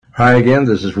Hi again,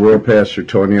 this is World Pastor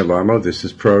Tony Alamo. This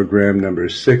is program number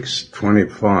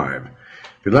 625. If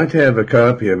you'd like to have a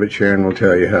copy of it, Sharon will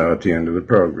tell you how at the end of the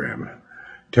program.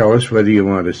 Tell us whether you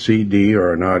want a CD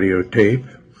or an audio tape.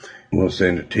 We'll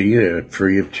send it to you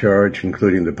free of charge,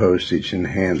 including the postage and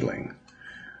handling.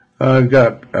 I've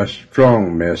got a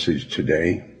strong message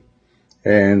today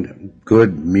and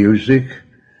good music,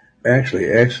 actually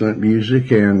excellent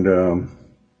music, and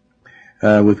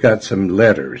we've got some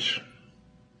letters.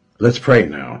 Let's pray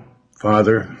now.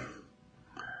 Father,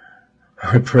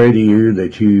 I pray to you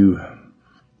that you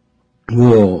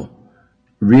will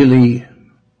really,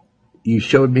 you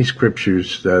showed me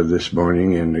scriptures this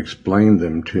morning and explained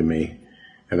them to me.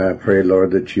 And I pray, Lord,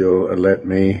 that you'll let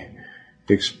me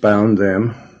expound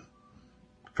them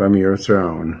from your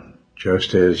throne,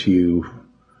 just as you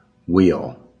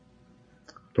will.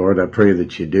 Lord, I pray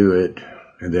that you do it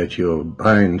and that you'll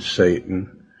bind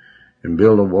Satan and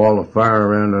build a wall of fire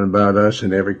around and about us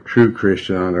and every true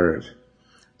Christian on earth.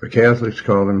 The Catholics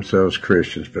call themselves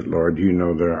Christians, but Lord, you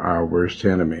know they're our worst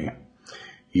enemy.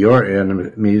 Your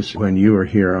enemies when you were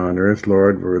here on earth,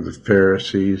 Lord, were the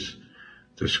Pharisees,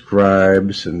 the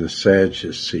scribes, and the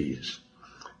Sadducees.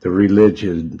 The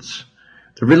religions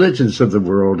of the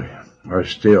world are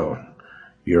still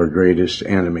your greatest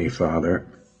enemy, Father.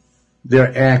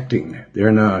 They're acting.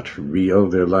 They're not real.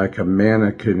 They're like a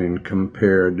mannequin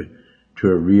compared to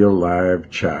a real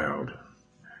live child.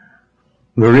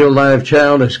 The real live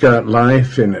child has got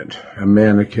life in it. A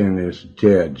mannequin is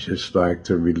dead, just like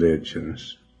the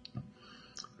religions.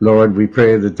 Lord, we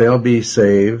pray that they'll be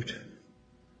saved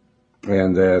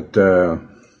and that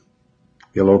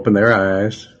you'll open their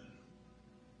eyes.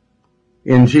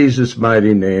 In Jesus'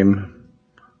 mighty name,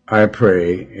 I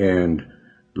pray, and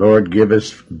Lord, give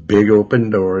us big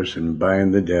open doors and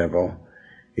bind the devil.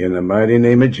 In the mighty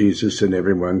name of Jesus, and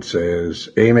everyone says,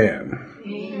 Amen.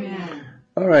 Amen.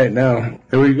 All right, now,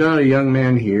 we've got a young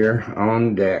man here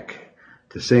on deck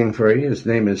to sing for you. His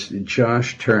name is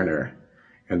Josh Turner,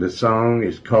 and the song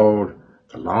is called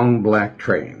The Long Black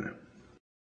Train.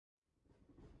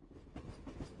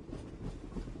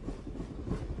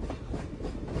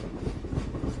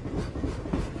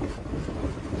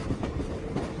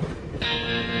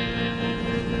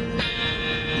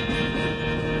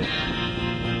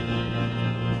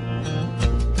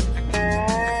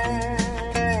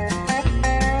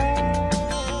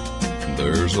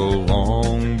 There's a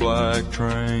long black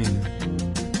train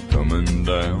coming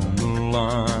down the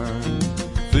line,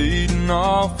 feeding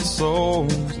off the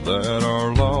souls that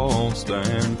are lost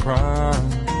and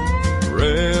crying.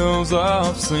 Rails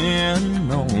of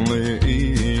sin, only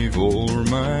evil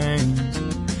remains.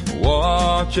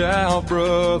 Watch out,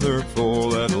 brother,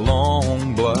 for that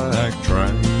long black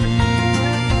train.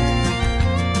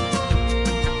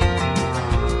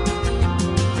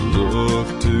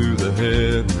 Look to the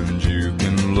heavens, you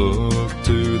can look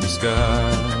to the sky.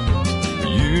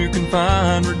 You can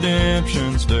find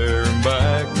redemption staring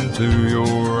back into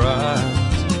your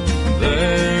eyes.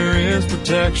 There is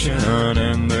protection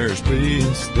and there's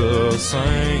peace the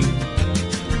same.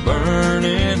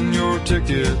 Burning your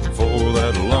ticket for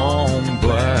that long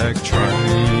black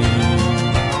train.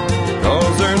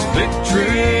 'Cause there's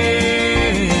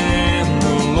victory in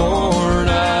the Lord,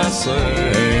 I say.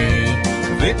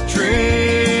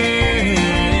 Victory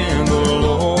in the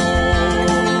Lord.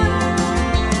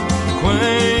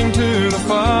 Cling to the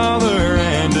Father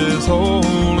and His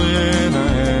holy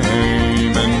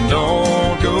name, and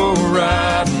don't go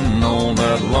riding on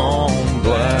that long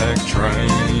black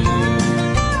train.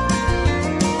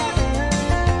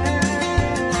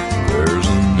 There's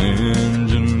an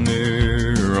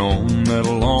engineer on that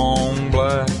long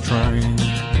black train,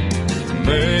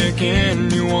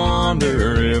 making you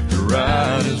wonder if the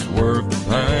ride is worth the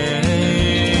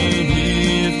pain.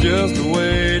 He's just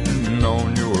waiting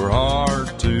on your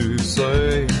heart to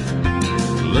say,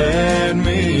 let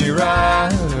me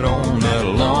ride on that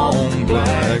long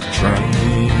black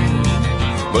train.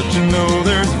 But you know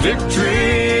there's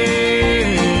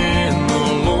victory in the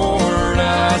Lord,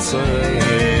 I say.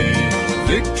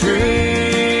 Victory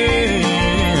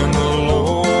in the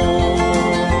Lord.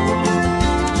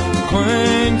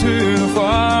 Cling to the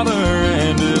Father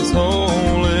and His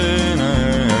holy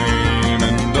name,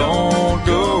 and don't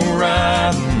go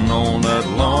riding on that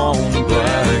long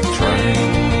black train.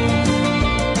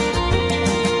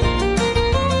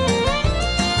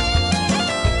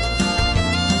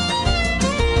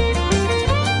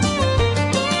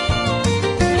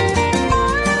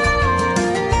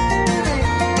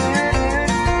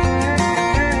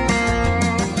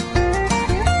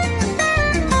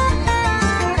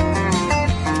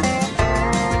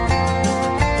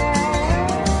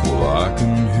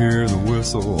 hear the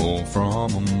whistle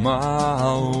from a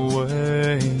mile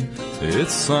away. It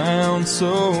sounds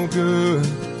so good,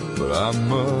 but I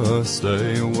must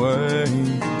stay away.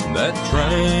 That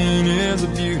train is a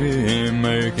beauty,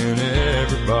 making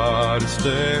everybody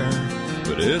stare,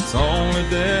 but its only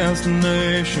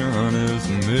destination is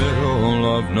the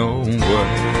middle of nowhere.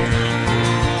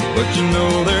 But you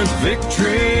know there's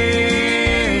victory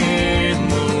in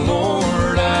the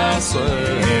Lord, I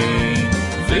say.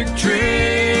 Victory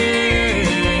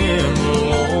in the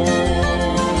Lord.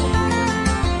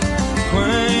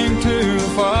 Cling to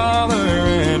the Father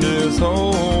and His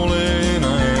holy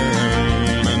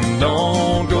name, and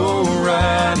don't go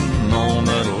riding on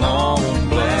that long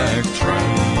black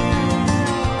train.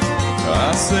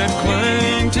 I said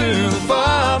cling to the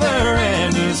Father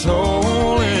and His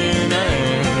holy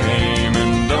name,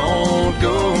 and don't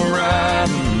go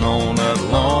riding on that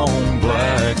long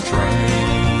black train.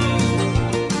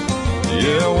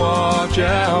 Yeah, watch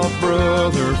out,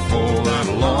 brother, for that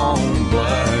long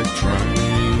black train.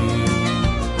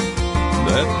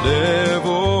 That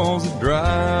devil's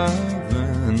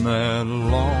driving that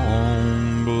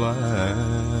long black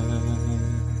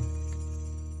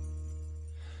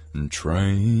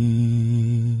train.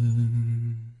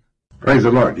 Praise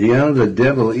the Lord. Yeah, the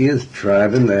devil is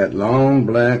driving that long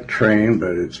black train,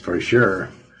 but it's for sure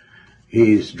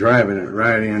he's driving it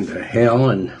right into hell,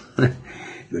 and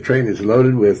the train is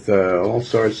loaded with all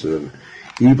sorts of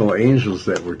evil angels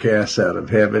that were cast out of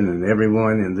heaven, and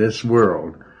everyone in this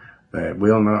world that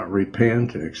will not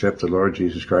repent and accept the Lord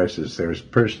Jesus Christ as their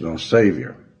personal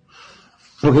Savior.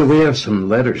 Okay, we have some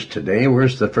letters today.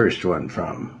 Where's the first one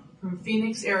from? From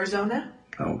Phoenix, Arizona.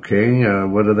 Okay,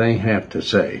 what do they have to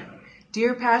say?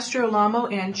 Dear Pastor Alamo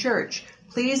and Church,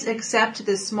 please accept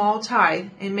this small tithe,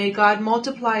 and may God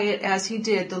multiply it as He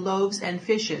did the loaves and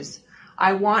fishes.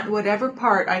 I want whatever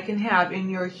part I can have in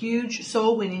your huge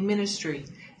soul-winning ministry.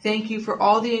 Thank you for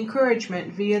all the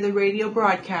encouragement via the radio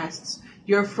broadcasts.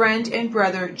 Your friend and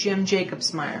brother, Jim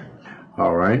Jacobsmeyer.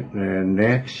 All right, and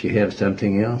next, you have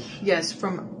something else? Yes,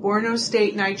 from Borno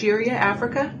State, Nigeria,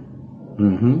 Africa.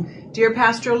 Mm-hmm. Dear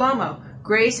Pastor Alamo,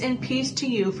 grace and peace to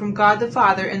you from God the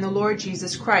Father and the Lord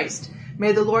Jesus Christ.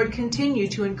 May the Lord continue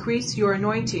to increase your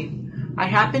anointing. I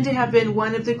happen to have been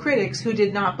one of the critics who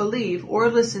did not believe or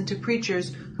listen to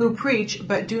preachers who preach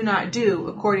but do not do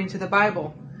according to the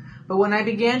Bible. But when I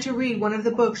began to read one of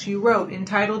the books you wrote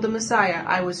entitled The Messiah,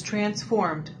 I was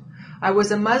transformed. I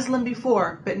was a Muslim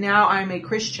before, but now I am a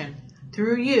Christian.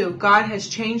 Through you, God has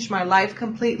changed my life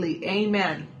completely.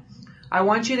 Amen. I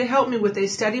want you to help me with a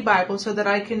study Bible so that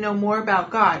I can know more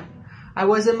about God. I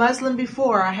was a Muslim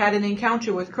before I had an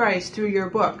encounter with Christ through your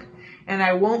book, and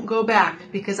I won't go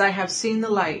back because I have seen the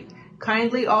light.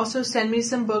 Kindly also send me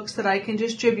some books that I can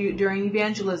distribute during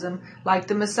evangelism, like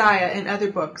The Messiah and other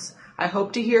books. I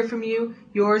hope to hear from you.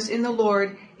 Yours in the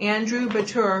Lord, Andrew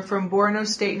Batur from Borno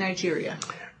State, Nigeria.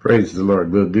 Praise the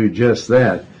Lord. We'll do just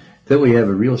that. Then we have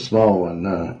a real small one.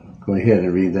 Go ahead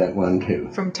and read that one too.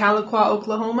 From Tahlequah,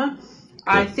 Oklahoma.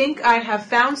 I think I have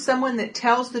found someone that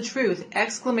tells the truth! !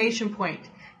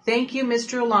 Thank you,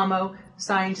 Mr. Alamo.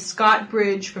 Signed, Scott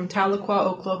Bridge from Tahlequah,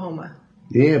 Oklahoma.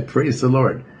 Yeah, praise the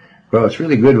Lord. Well, it's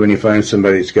really good when you find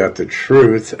somebody who's got the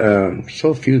truth.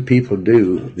 So few people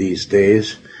do these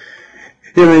days,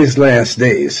 in these last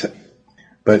days.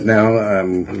 But now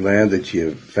I'm glad that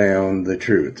you've found the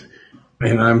truth.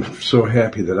 And I'm so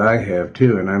happy that I have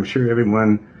too, and I'm sure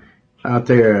everyone out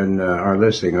there in our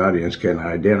listening audience can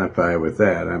identify with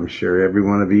that. I'm sure every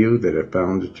one of you that have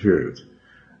found the truth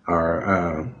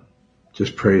are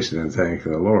just praising and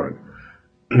thanking the Lord.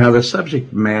 Now, the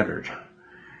subject matter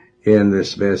in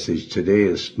this message today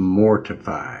is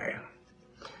mortify.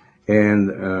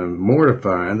 And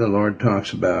mortifying, the Lord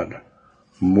talks about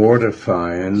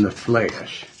mortifying the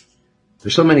flesh.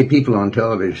 There's so many people on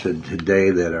television today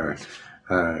that are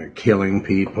killing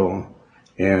people,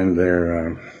 and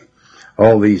they're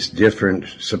all these different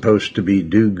supposed to be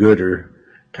do-gooder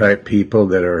type people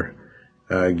that are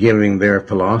giving their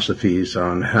philosophies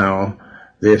on how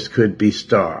this could be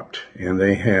stopped. And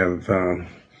they have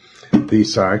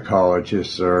these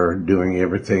psychologists are doing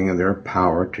everything in their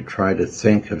power to try to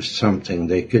think of something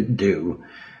they could do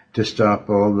to stop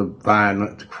all the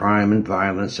crime and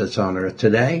violence that's on earth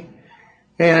today.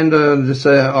 And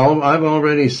I've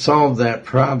already solved that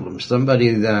problem. I'm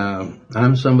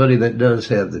somebody that does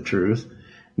have the truth.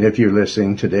 And if you're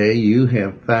listening today, you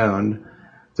have found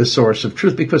the source of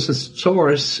truth, because the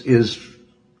source is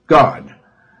God.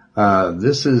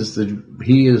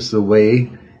 He is the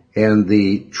way and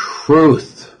the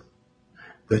truth.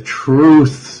 The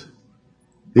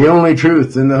only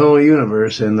truth in the whole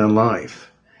universe and the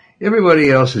life Everybody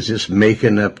else is just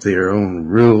making up their own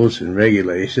rules and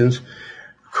regulations.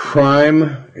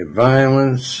 Crime,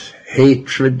 violence,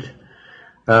 hatred,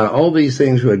 all these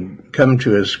things would come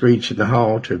to a screeching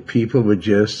halt if people would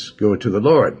just go to the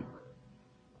Lord.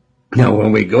 Now,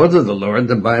 when we go to the Lord,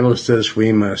 the Bible says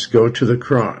we must go to the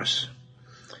cross.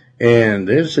 And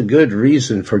there's a good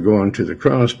reason for going to the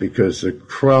cross, because the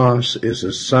cross is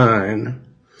a sign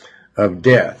of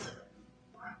death.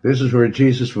 This is where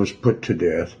Jesus was put to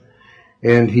death.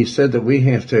 And he said that we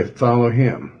have to follow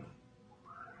him.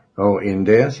 Oh, in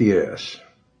death, yes.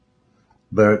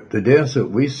 But the death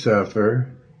that we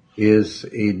suffer is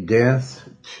a death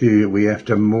we have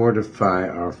to mortify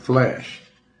our flesh.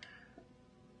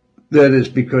 That is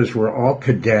because we're all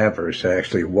cadavers,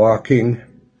 actually, walking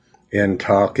and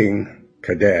talking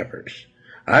cadavers.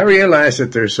 I realize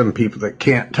that there's some people that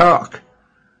can't talk.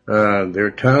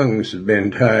 Their tongues have been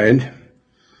tied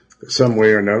some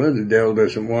way or another. The devil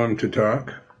doesn't want them to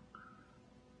talk,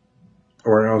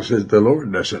 or else the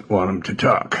Lord doesn't want them to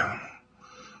talk.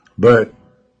 But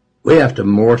we have to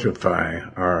mortify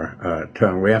our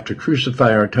tongue. We have to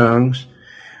crucify our tongues.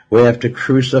 We have to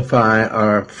crucify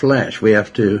our flesh. We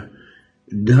have to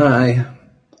die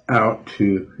out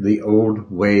to the old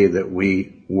way that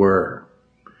we were.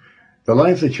 The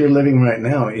life that you're living right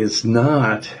now is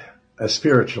not a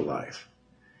spiritual life.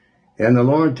 And the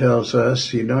Lord tells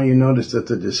us, you notice that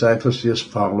the disciples just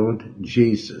followed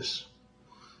Jesus.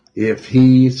 If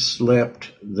he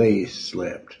slept, they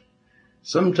slept.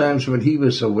 Sometimes when he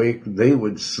was awake, they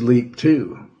would sleep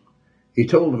too. He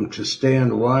told them to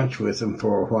stand watch with him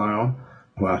for a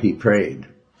while he prayed.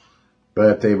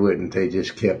 But they wouldn't. They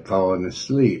just kept falling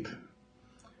asleep.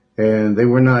 And they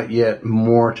were not yet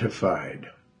mortified.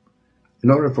 In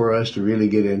order for us to really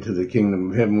get into the kingdom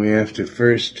of heaven, we have to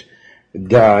first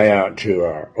die out to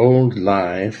our old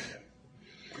life,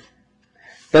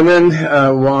 and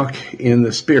then walk in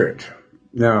the Spirit.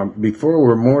 Now, before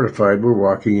we're mortified, we're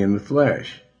walking in the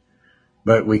flesh.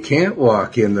 But we can't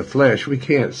walk in the flesh. We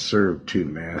can't serve two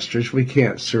masters. We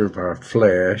can't serve our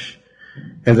flesh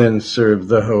and then serve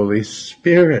the Holy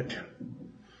Spirit.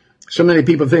 So many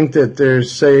people think that they're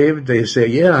saved. They say,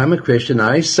 yeah, I'm a Christian.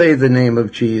 I say the name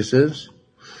of Jesus.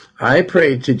 I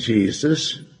pray to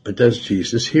Jesus. But does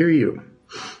Jesus hear you?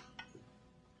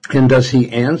 And does he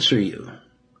answer you?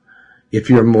 If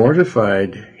you're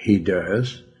mortified, he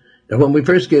does. Now, when we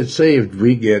first get saved,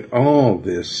 we get all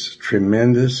this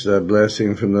tremendous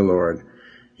blessing from the Lord.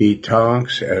 He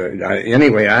talks.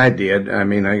 Anyway, I did. I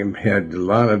had a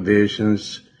lot of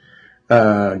visions,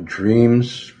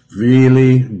 dreams,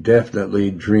 really,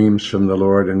 definitely dreams from the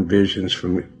Lord, and visions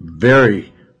from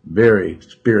very, very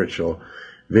spiritual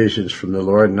visions from the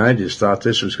Lord. And I just thought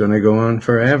this was going to go on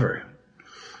forever.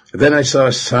 Then I saw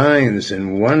signs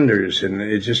and wonders, and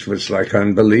it just was like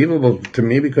unbelievable to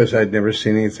me, because I'd never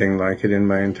seen anything like it in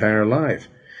my entire life.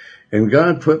 And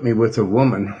God put me with a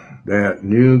woman that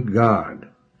knew God.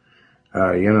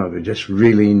 That just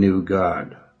really knew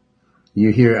God.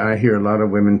 I hear a lot of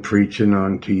women preaching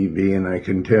on TV, and I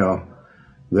can tell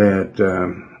that,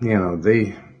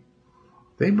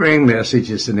 they bring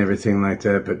messages and everything like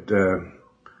that, but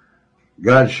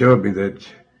God showed me that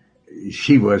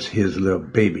she was his little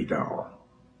baby doll.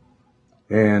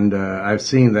 And I've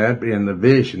seen that in the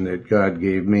vision that God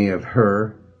gave me of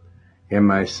her and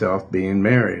myself being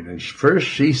married. And first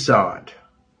she saw it.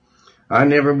 I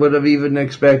never would have even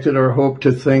expected or hoped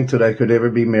to think that I could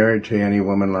ever be married to any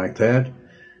woman like that,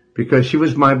 because she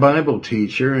was my Bible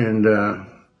teacher, and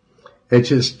it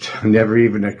just never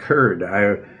even occurred.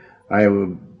 I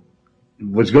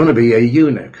was going to be a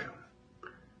eunuch.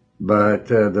 But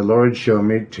the Lord showed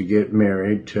me to get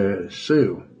married to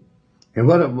Sue. And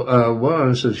what it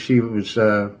was is she was,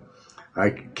 I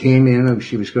came in and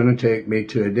she was going to take me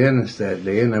to a dentist that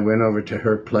day, and I went over to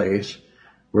her place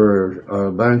where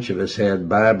a bunch of us had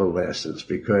Bible lessons,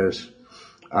 because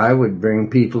I would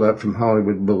bring people up from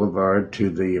Hollywood Boulevard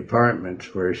to the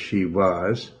apartment where she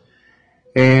was,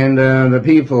 and the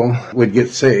people would get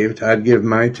saved. I'd give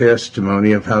my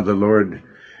testimony of how the Lord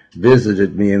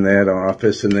visited me in that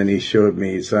office, and then he showed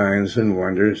me signs and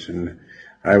wonders, and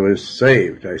I was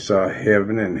saved. I saw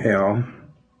heaven and hell.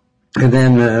 And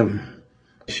then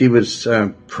she was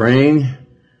praying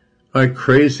like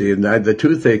crazy, and the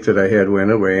toothache that I had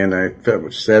went away, and I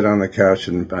sat on the couch,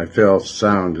 and I fell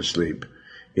sound asleep,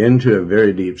 into a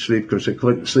very deep sleep, because I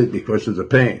couldn't sleep because of the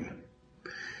pain.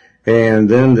 And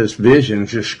then this vision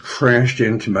just crashed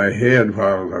into my head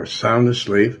while I was sound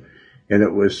asleep, and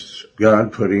it was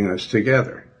God putting us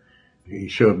together. He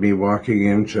showed me walking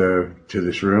into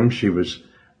this room. She was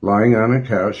lying on a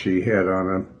couch. She had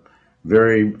on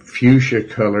very fuchsia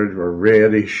colored or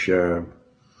reddish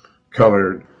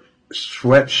colored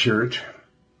sweatshirt.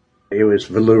 It was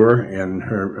velour, and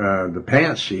her the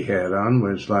pants she had on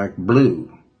was like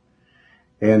blue,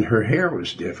 and her hair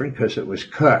was different because it was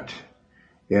cut,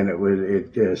 and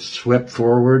it swept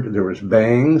forward. There was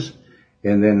bangs,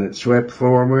 and then it swept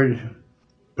forward.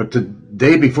 But the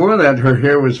day before that, her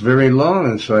hair was very long,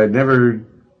 and so I'd never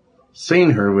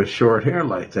seen her with short hair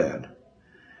like that.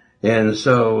 And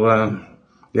so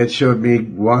it showed me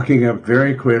walking up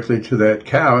very quickly to that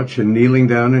couch and kneeling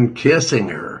down and kissing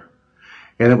her.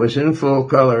 And it was in full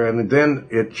color, and then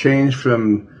it changed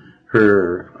from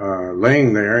her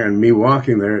laying there and me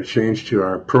walking there, it changed to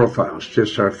our profiles,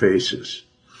 just our faces.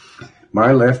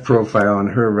 My left profile and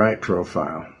her right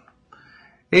profile.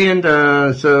 And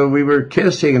so we were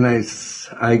kissing, and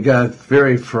I got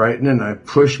very frightened, and I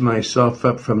pushed myself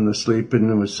up from the sleep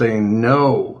and was saying,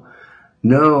 no,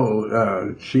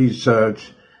 she's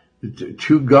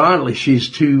too godly, she's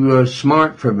too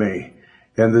smart for me.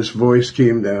 And this voice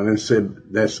came down and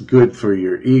said, that's good for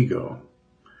your ego.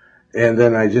 And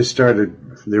then I just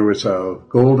there was a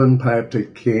golden pipe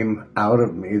that came out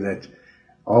of me that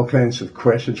all kinds of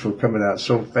questions were coming out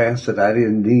so fast that I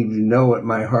didn't even know what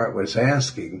my heart was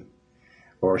asking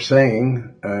or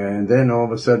saying. And then all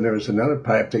of a sudden there was another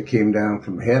pipe that came down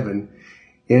from heaven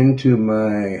into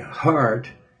my heart,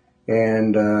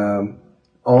 and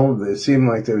it seemed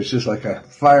like there was just like a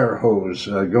fire hose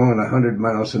going 100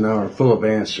 miles an hour full of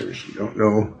answers. You don't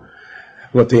know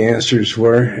what the answers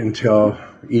were until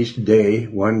each day,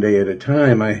 one day at a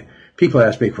time. People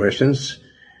ask me questions,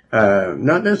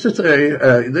 not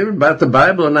necessarily, they're about the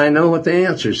Bible, and I know what the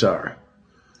answers are.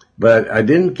 But I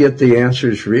didn't get the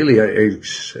answers really.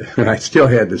 I still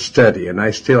had to study, and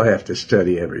I still have to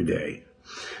study every day.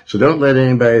 So don't let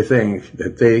anybody think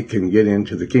that they can get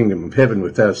into the kingdom of heaven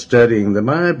without studying the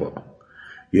Bible.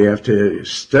 You have to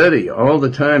study all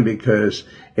the time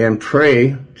and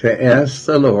pray to ask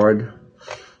the Lord.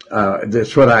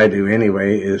 That's what I do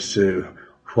anyway, is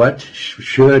what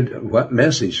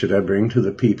message should I bring to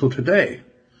the people today?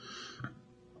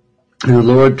 The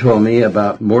Lord told me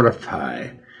about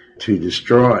mortify, to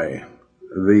destroy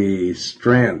the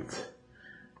strength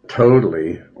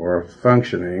totally or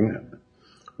functioning,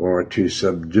 or to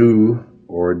subdue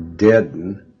or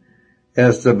deaden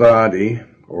as the body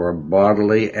or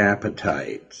bodily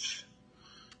appetites.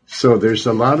 So there's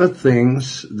a lot of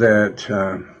things that,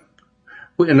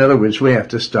 in other words, we have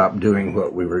to stop doing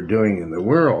what we were doing in the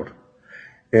world.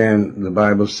 And the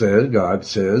Bible says, God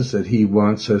says that he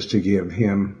wants us to give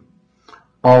him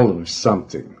all of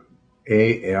something.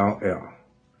 A-L-L.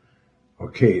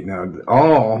 Okay,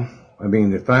 now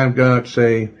if I've got,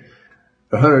 say,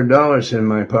 $100 in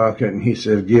my pocket, and he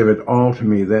says, give it all to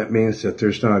me, that means that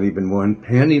there's not even one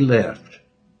penny left.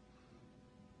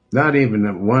 Not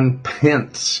even 1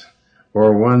 pence,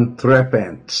 or 1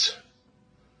 threepence,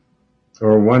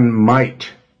 or 1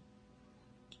 mite.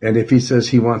 And if he says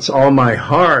he wants all my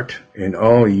heart, and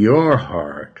all your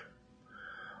heart,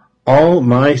 all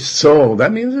my soul,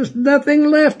 that means there's nothing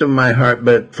left of my heart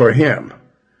but for him.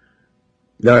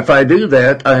 Now, if I do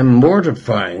that, I'm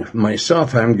mortifying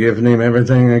myself. I'm giving him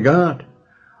everything I got.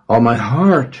 All my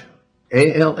heart,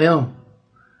 A-L-L.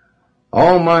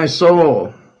 All my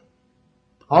soul,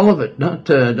 all of it.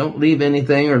 Don't leave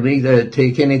anything or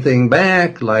take anything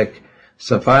back like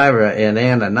Sapphira and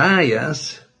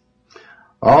Ananias.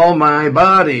 All my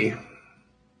body,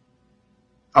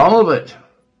 all of it.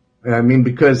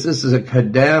 Because this is a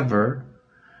cadaver,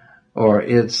 or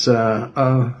it's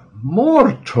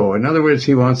mortal. In other words,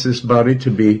 he wants this body to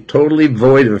be totally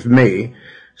void of me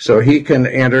so he can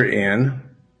enter in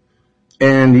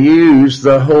and use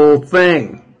the whole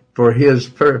thing for his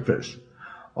purpose.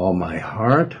 All my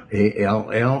heart,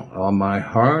 A-L-L, all my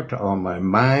heart, all my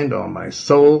mind, all my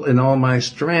soul, and all my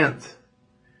strength.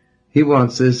 He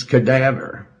wants this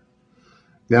cadaver.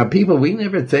 Now, people, we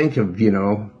never think of,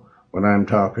 when I'm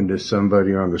talking to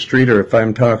somebody on the street, or if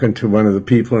I'm talking to one of the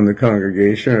people in the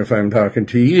congregation, or if I'm talking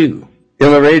to you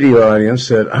in the radio audience,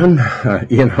 that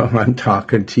I'm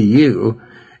talking to you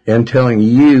and telling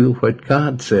you what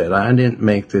God said. I didn't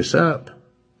make this up.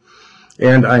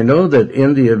 And I know that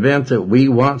in the event that we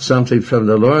want something from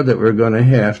the Lord, that we're going to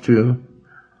have to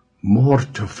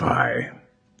mortify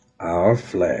our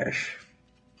flesh.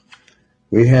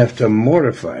 We have to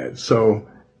mortify it. So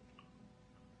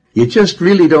you just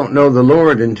really don't know the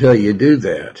Lord until you do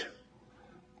that.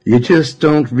 You just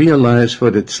don't realize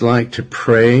what it's like to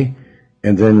pray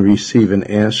and then receive an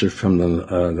answer from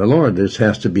the Lord. There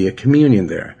has to be a communion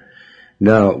there.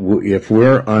 Now, if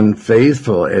we're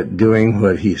unfaithful at doing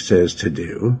what he says to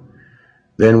do,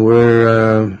 then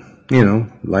we're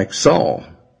like Saul.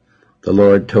 The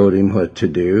Lord told him what to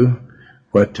do,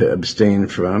 what to abstain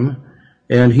from,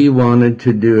 and he wanted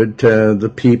to do it.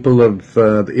 The people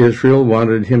of Israel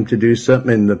wanted him to do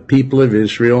something, and the people of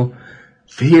Israel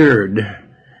feared.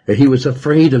 He was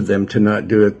afraid of them to not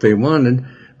do what they wanted,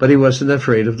 but he wasn't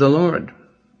afraid of the Lord.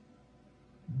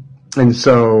 And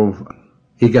so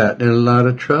he got in a lot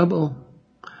of trouble.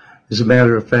 As a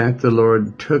matter of fact, the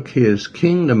Lord took his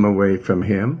kingdom away from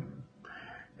him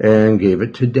and gave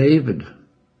it to David.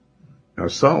 Now,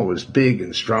 Saul was big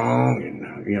and strong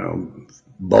and,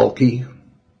 bulky.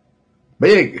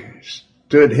 Big,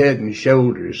 stood head and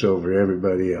shoulders over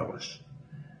everybody else.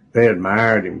 They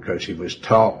admired him because he was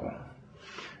tall.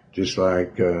 Just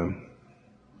like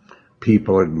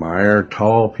people admire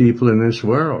tall people in this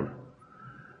world.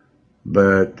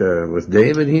 But with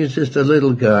David, he's just a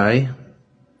little guy.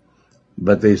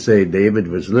 But they say David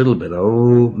was little, but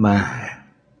oh my.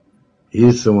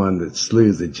 He's the one that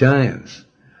slew the giants.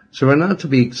 So we're not to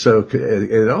be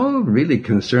at all really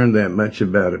concerned that much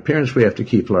about appearance. We have to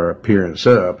keep our appearance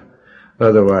up.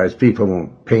 Otherwise, people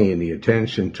won't pay any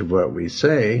attention to what we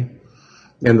say.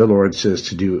 And the Lord says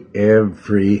to do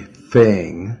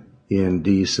everything in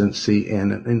decency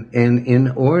and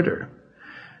in order.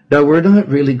 Now, we're not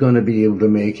really going to be able to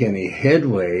make any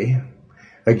headway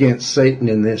against Satan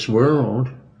in this world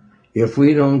if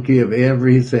we don't give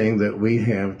everything that we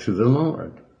have to the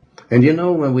Lord. And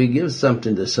when we give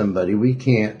something to somebody, we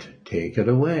can't take it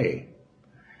away.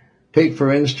 Take,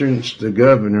 for instance, the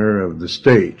governor of the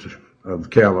state of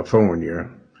California,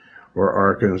 or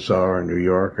Arkansas, or New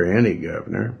York, or any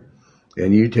governor,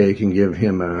 and you take and give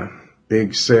him a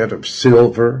big set of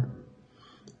silver,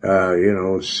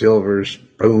 silver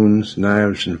spoons,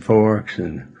 knives, and forks,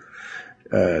 and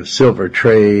silver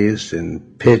trays,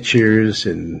 and pitchers,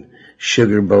 and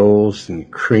sugar bowls,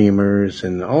 and creamers,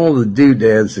 and all the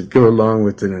doodads that go along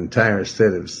with an entire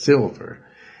set of silver,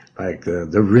 like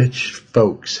the rich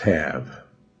folks have.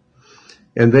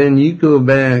 And then you go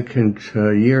back and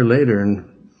a year later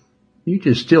and you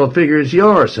just still figure it's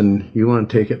yours and you want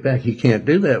to take it back. You can't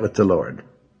do that with the Lord.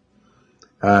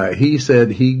 He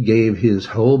said he gave his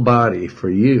whole body for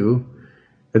you,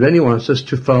 and then he wants us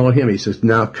to follow him. He says,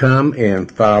 now come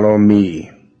and follow me.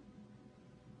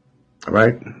 All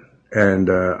right? And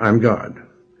I'm God.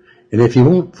 And if you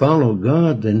won't follow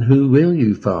God, then who will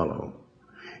you follow?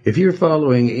 If you're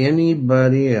following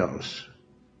anybody else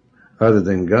other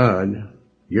than God,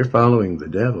 you're following the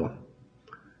devil.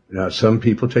 Now, some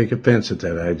people take offense at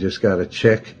that. I just got a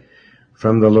check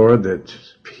from the Lord that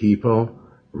people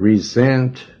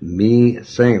resent me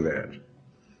saying that.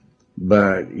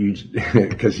 But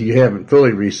because you haven't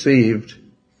fully received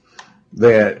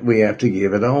that we have to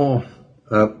give it all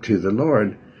up to the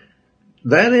Lord.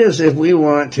 That is, if we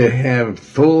want to have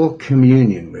full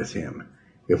communion with him,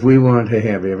 if we want to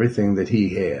have everything that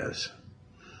he has,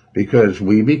 because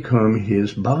we become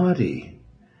his body.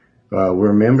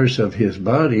 We're members of his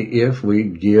body if we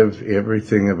give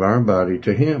everything of our body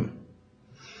to him.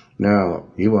 Now,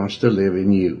 he wants to live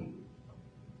in you,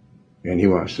 and he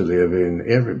wants to live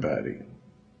in everybody.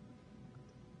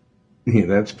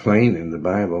 That's plain in the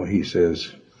Bible. He says,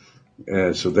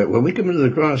 so that when we come to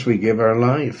the cross, we give our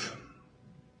life,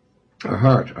 our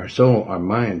heart, our soul, our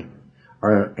mind,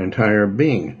 our entire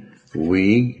being.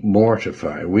 We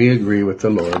mortify. We agree with the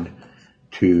Lord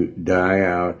to die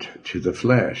out to the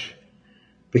flesh.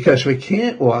 Because we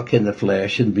can't walk in the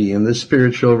flesh and be in the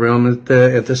spiritual realm at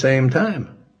the same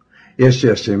time. It's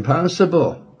just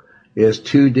impossible. It's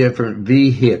two different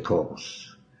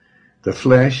vehicles. The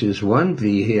flesh is one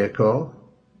vehicle,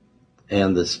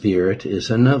 and the spirit is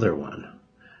another one.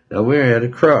 Now we're at a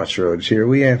crossroads here.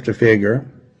 We have to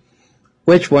figure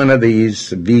which one of these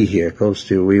vehicles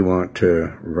do we want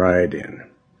to ride in.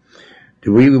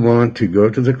 Do we want to go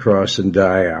to the cross and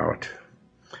die out?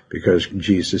 Because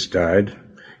Jesus died.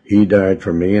 He died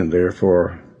for me, and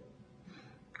therefore,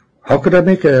 how could I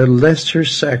make a lesser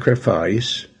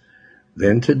sacrifice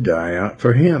than to die out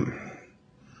for him?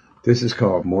 This is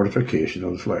called mortification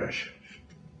of the flesh.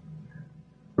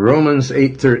 Romans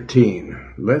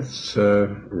 8:13. Let's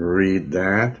read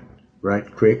that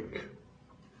right quick.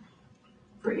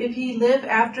 For if ye live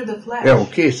after the flesh.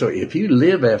 Okay, so if you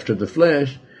live after the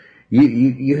flesh,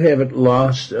 you haven't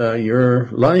lost your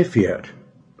life yet.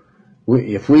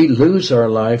 If we lose our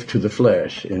life to the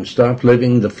flesh and stop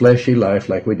living the fleshy life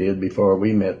like we did before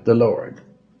we met the Lord,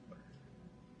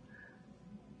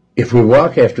 if we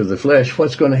walk after the flesh,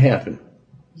 what's going to happen?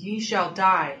 Ye shall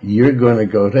die. You're going to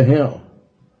go to hell.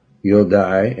 You'll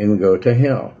die and go to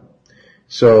hell.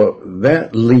 So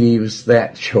that leaves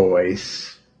that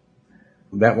choice.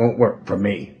 That won't work for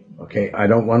me. Okay, I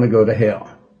don't want to go to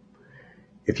hell.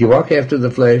 If you walk after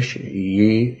the flesh,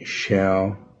 ye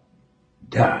shall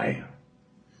die.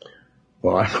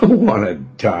 Well, I don't want to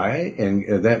die,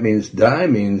 and that means die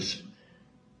means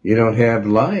you don't have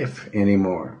life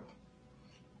anymore.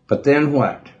 But then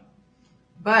what?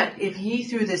 But if ye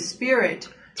through the Spirit...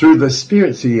 Through the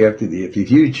Spirit, so you have to, if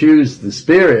you choose the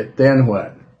Spirit, then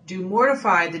what? Do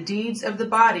mortify the deeds of the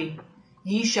body,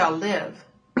 ye shall live.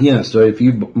 Yeah, so if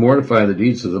you mortify the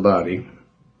deeds of the body,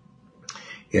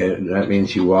 that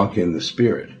means you walk in the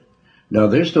Spirit. Now,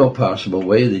 there's no possible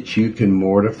way that you can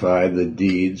mortify the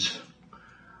deeds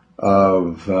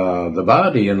of the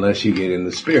body unless you get in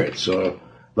the Spirit. So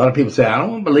a lot of people say, I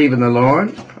don't believe in the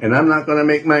Lord, and I'm not going to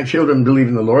make my children believe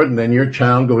in the Lord. And then your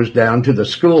child goes down to the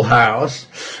schoolhouse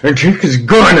and takes his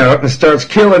gun out and starts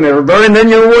killing everybody. And then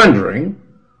you're wondering,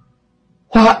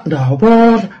 what in the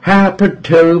world happened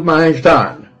to my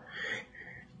son?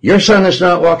 Your son is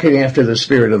not walking after the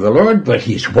Spirit of the Lord, but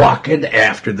he's walking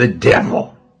after the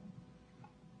devil.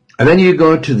 And then you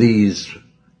go to these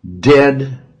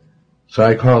dead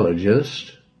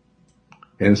psychologists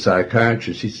and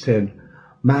psychiatrists. He said,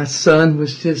 my son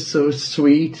was just so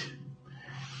sweet.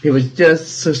 He was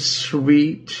just so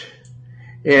sweet.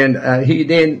 And he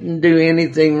didn't do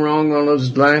anything wrong all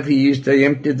his life. He used to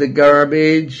empty the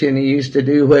garbage, and he used to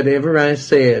do whatever I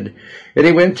said. And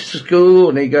he went to school,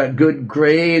 and he got good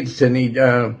grades, and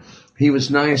he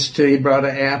was nice too. He brought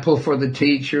an apple for the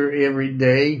teacher every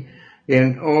day.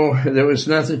 And, there was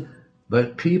nothing.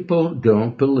 But people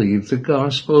don't believe the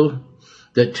gospel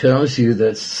that tells you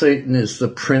that Satan is the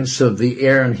prince of the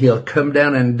air, and he'll come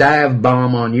down and dive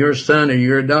bomb on your son or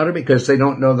your daughter because they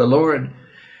don't know the Lord.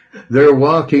 They're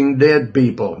walking dead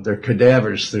people. They're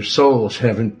cadavers. Their souls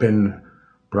haven't been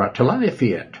brought to life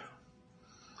yet.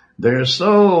 Their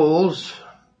souls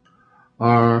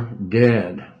are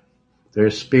dead. Their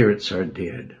spirits are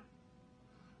dead.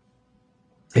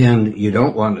 And you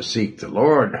don't want to seek the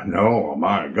Lord. No,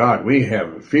 my God, we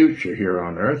have a future here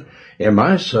on earth, and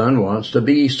my son wants to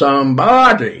be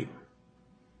somebody.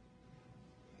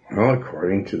 Well,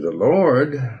 according to the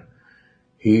Lord,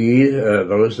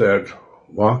 those that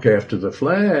walk after the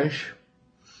flesh,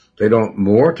 they don't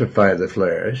mortify the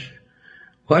flesh.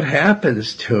 What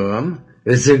happens to them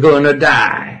is they're going to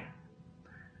die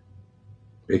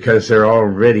because they're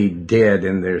already dead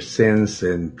in their sins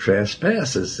and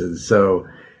trespasses. And so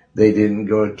they didn't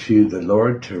go to the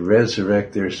Lord to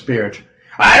resurrect their spirit.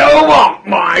 I don't want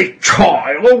my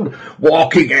child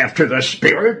walking after the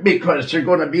Spirit because they're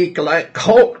going to be like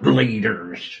cult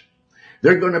leaders.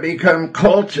 They're going to become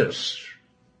cultists.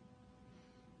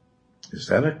 Is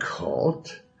that a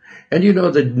cult? And you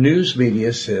know, the news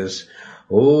media says,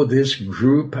 this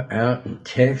group out in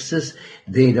Texas,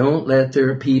 they don't let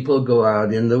their people go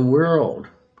out in the world.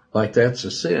 Like that's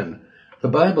a sin. The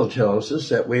Bible tells us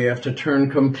that we have to turn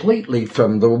completely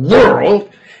from the world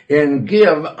and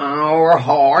give our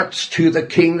hearts to the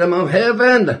kingdom of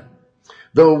heaven.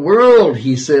 The world,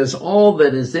 he says, all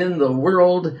that is in the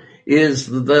world is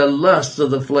the lust of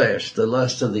the flesh, the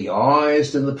lust of the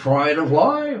eyes, and the pride of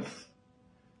life.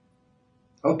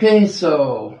 Okay,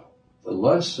 so the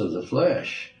lust of the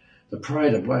flesh, the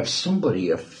pride of life, somebody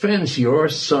offends your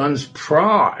son's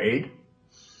pride,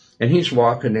 and he's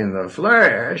walking in the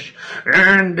flesh,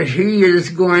 and he is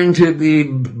going to be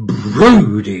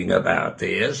brooding about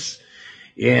this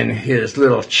in his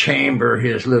little chamber,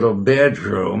 his little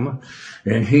bedroom,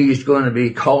 and he's going to be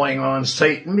calling on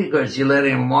Satan because you let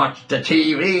him watch the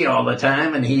TV all the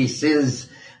time, and he sees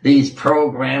these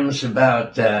programs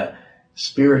about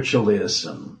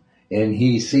spiritualism, and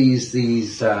he sees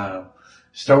these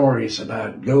stories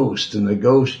about ghosts and the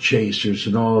ghost chasers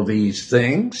and all of these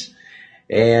things.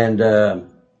 And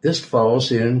this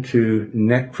falls into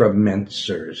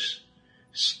necromancers,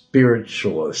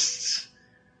 spiritualists,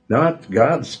 not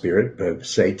God's spirit, but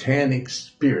satanic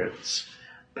spirits,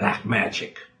 black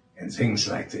magic, and things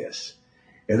like this.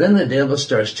 And then the devil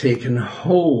starts taking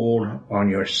hold on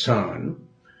your son,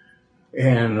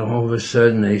 and all of a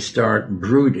sudden they start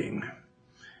brooding.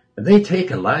 They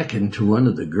take a liking to one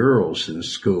of the girls in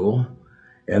school,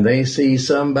 and they see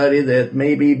somebody that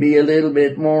maybe be a little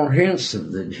bit more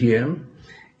handsome than him,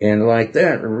 and like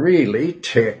that really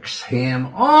ticks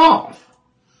him off.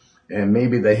 And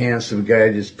maybe the handsome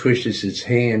guy just pushes his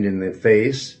hand in the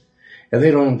face, and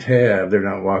they're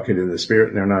not walking in the Spirit,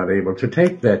 and they're not able to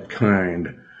take that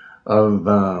kind of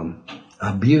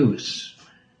abuse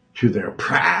to their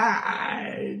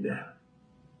pride.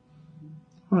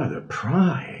 Why, the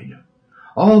pride.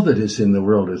 All that is in the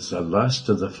world is the lust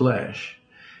of the flesh.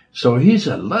 So he's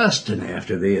a lusting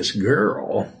after this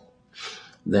girl,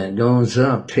 that goes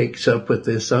up, takes up with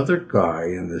this other guy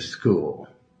in the school.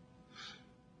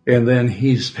 And then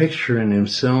he's picturing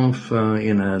himself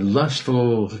in a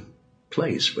lustful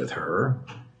place with her.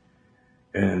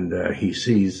 And he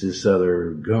sees this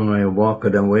other guy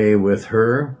walking away with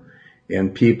her.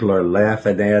 And people are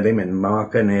laughing at him and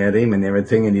mocking at him and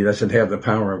everything. And he doesn't have the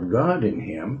power of God in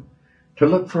him to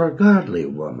look for a godly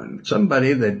woman,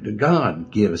 somebody that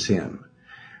God gives him.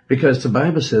 Because the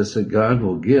Bible says that God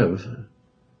will give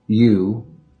you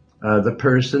the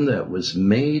person that was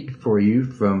made for you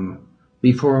from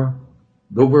before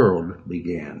the world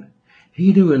began.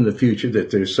 He knew in the future that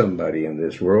there's somebody in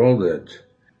this world that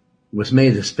was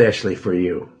made especially for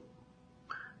you.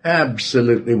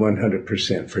 Absolutely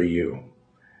 100% for you.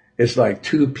 It's like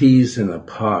 2 peas in a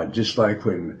pod, just like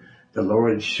when the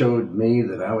Lord showed me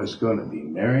that I was going to be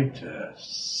married to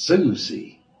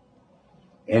Susie.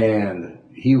 And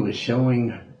he was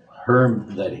showing her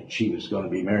that she was going to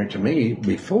be married to me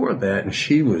before that, and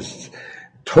she was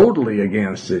totally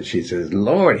against it. She says,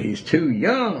 Lord, he's too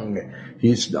young.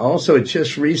 He's also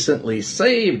just recently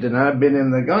saved, and I've been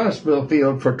in the gospel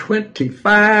field for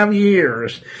 25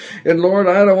 years. And Lord,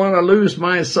 I don't want to lose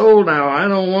my soul now. I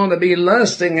don't want to be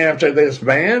lusting after this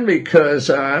man because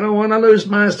I don't want to lose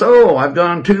my soul. I've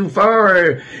gone too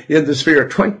far in the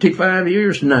spirit, 25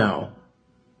 years now.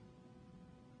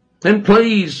 And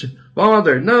please,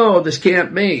 Father, no, this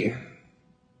can't be.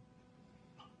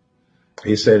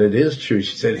 He said, it is true.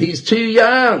 She said, he's too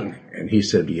young. And he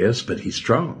said, yes, but he's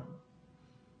strong.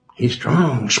 He's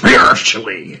strong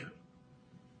spiritually.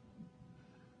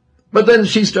 But then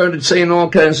she started saying all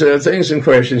kinds of things, and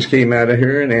questions came out of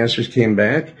her and answers came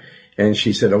back. And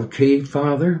she said, okay,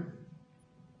 Father,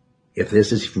 if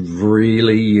this is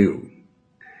really you,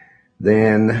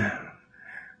 then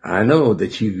I know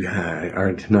that you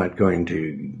are not going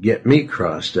to get me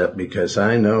crossed up, because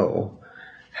I know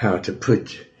how to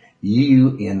put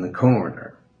you in the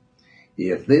corner.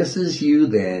 If this is you,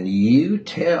 then you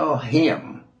tell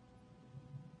him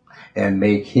and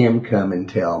make him come and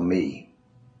tell me.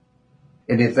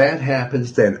 And if that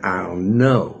happens, then I'll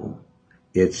know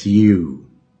it's you.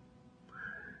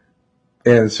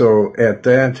 And so at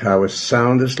that, I was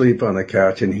sound asleep on the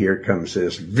couch, and here comes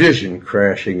this vision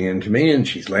crashing into me, and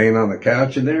she's laying on the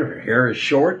couch in there. Her hair is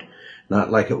short,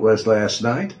 not like it was last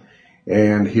night.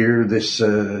 And here this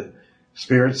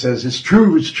Spirit says, it's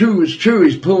true, it's true, it's true.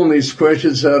 He's pulling these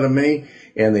questions out of me,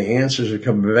 and the answers are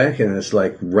coming back, and it's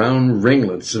like round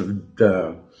ringlets of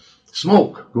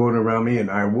smoke going around me. And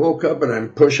I woke up, and I'm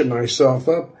pushing myself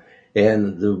up,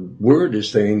 and the word is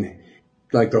saying,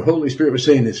 like the Holy Spirit was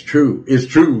saying, it's true, it's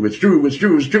true, it's true, it's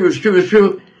true, it's true, it's true, it's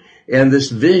true. And this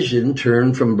vision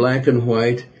turned from black and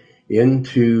white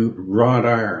into wrought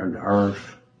iron. Our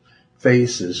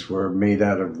faces were made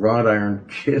out of wrought iron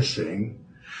kissing.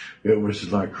 It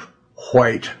was like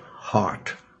white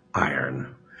hot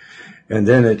iron. And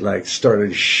then it like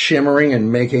started shimmering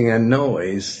and making a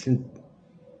noise,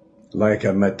 like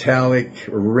a metallic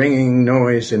ringing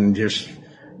noise, and just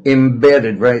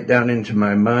embedded right down into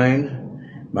my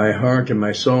mind, my heart, and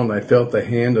my soul. And I felt the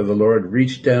hand of the Lord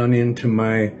reach down into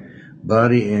my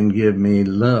body and give me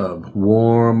love,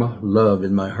 warm love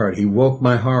in my heart. He woke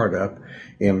my heart up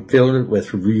and filled it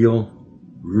with real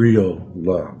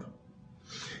love.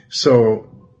 So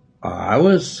I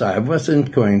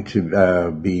wasn't going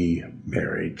to be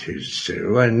married to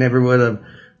Sue. I never would have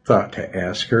thought to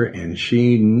ask her, and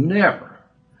she never,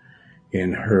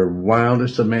 in her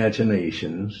wildest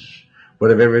imaginations,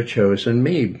 would have ever chosen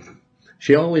me.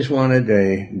 She always wanted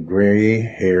a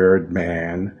gray-haired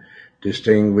man,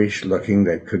 distinguished looking,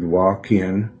 that could walk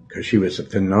in, because she was a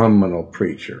phenomenal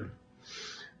preacher,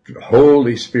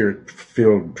 Holy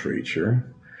Spirit-filled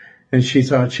preacher. And she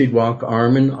thought she'd walk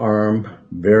arm in arm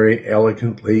very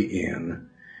elegantly in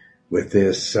with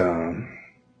this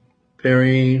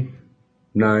very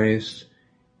nice,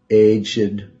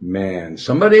 aged man.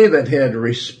 Somebody that had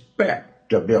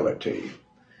respectability.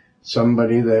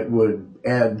 Somebody that would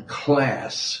add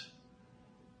class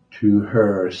to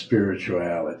her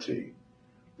spirituality.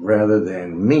 Rather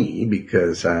than me,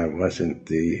 because I was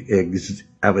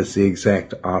the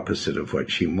exact opposite of what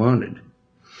she wanted.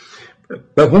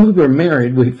 But when we were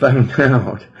married, we found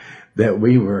out that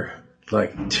we were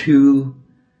like 2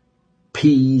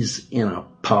 peas in a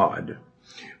pod.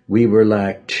 We were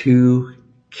like 2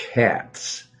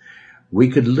 cats. We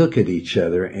could look at each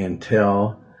other and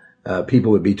tell,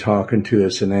 people would be talking to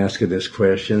us and asking us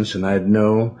questions, and I'd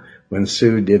know when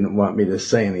Sue didn't want me to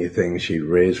say anything, she'd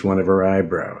raise one of her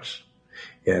eyebrows.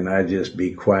 And I'd just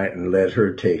be quiet and let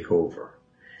her take over.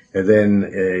 And then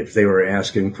if they were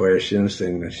asking questions,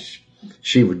 then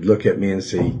she would look at me and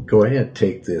say, go ahead,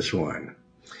 take this one.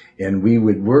 And we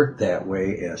would work that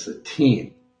way as a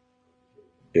team.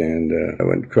 And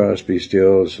when Crosby,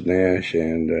 Stills, Nash,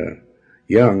 and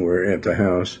Young were at the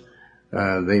house,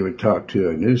 they would talk to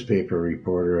a newspaper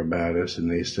reporter about us, and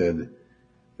they said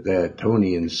that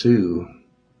Tony and Sue,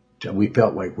 we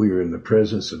felt like we were in the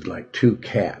presence of like two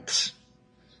cats.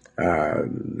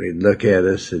 They'd look at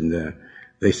us, and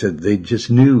they said they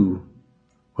just knew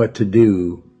what to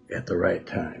do at the right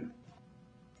time.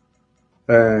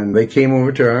 And they came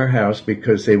over to our house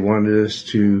because they wanted us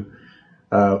to,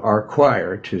 our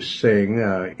choir, to sing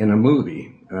in a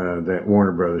movie that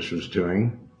Warner Brothers was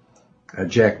doing.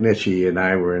 Jack Nitschke and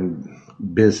I were in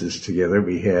business together.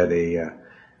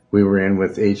 We were in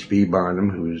with H.B. Barnum,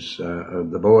 who's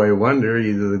the boy wonder.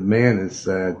 The man is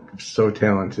so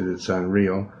talented, it's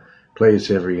unreal.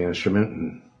 Plays every instrument,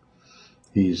 and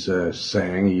he's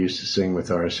sang. He used to sing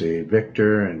with R.C.A.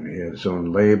 Victor, and he had his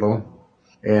own label.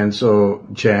 And so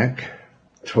Jack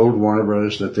told Warner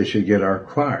Brothers that they should get our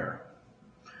choir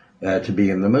to be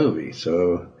in the movie.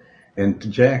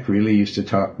 And Jack really used to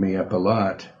talk me up a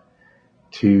lot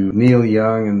to Neil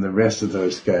Young and the rest of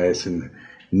those guys. And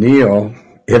Neil,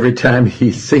 every time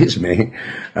he sees me,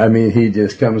 he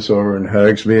just comes over and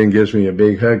hugs me and gives me a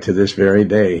big hug to this very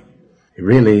day.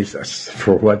 Really,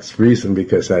 for what reason?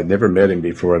 Because I'd never met him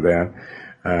before that,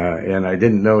 and I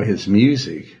didn't know his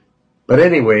music. But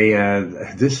anyway,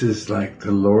 this is like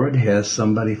the Lord has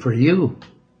somebody for you.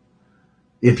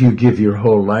 If you give your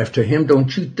whole life to Him,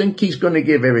 don't you think He's going to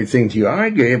give everything to you? I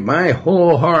gave my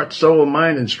whole heart, soul,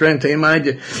 mind, and strength to Him.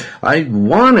 I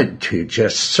wanted to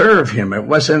just serve Him. It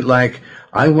wasn't like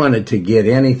I wanted to get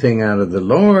anything out of the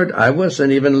Lord. I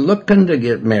wasn't even looking to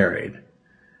get married.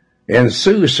 And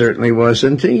Sue certainly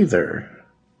wasn't either.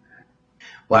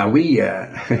 Well, we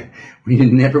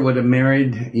never would have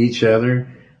married each other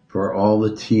for all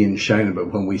the tea and shine.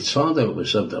 But when we saw that it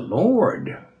was of the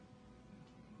Lord,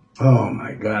 oh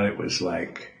my God, it was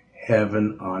like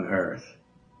heaven on earth.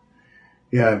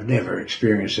 Yeah, I've never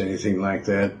experienced anything like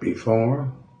that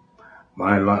before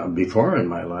in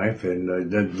my life.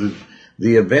 And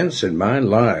the events in my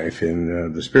life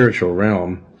in the spiritual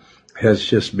realm has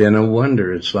just been a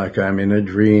wonder. It's like I'm in a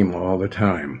dream all the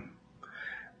time.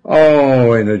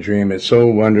 Oh, in a dream, it's so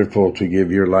wonderful to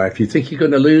give your life. You think you're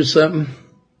going to lose something?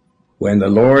 When the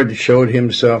Lord showed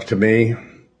Himself to me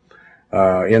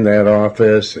in that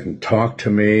office and talked to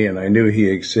me, and I knew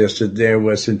He existed, there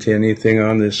wasn't anything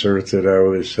on this earth that I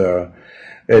was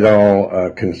at all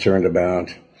concerned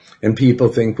about. And people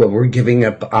think, well, we're giving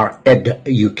up our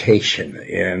education,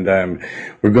 and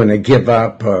we're going to give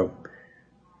up.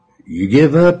 You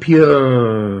give up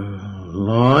your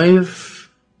life?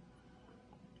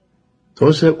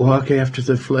 Those that walk after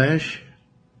the flesh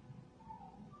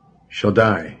shall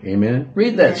die. Amen?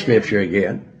 Read that scripture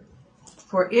again.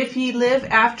 For if ye live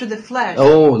after the flesh.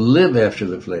 Oh, live after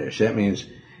the flesh. That means,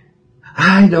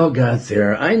 I know God's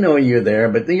there. I know you're there,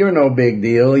 but you're no big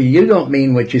deal. You don't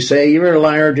mean what you say. You're a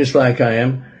liar just like I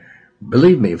am.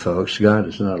 Believe me, folks, God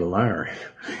is not a liar.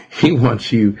 He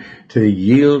wants you to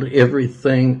yield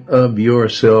everything of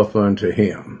yourself unto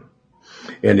Him.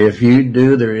 And if you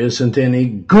do, there isn't any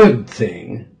good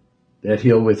thing that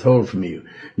He'll withhold from you.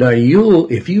 Now,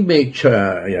 if you make,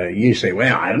 you say,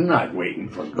 well, I'm not waiting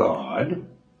for God.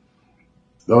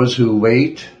 Those who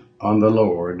wait on the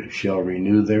Lord shall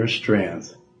renew their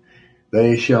strength.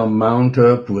 They shall mount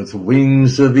up with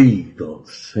wings of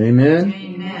eagles. Amen?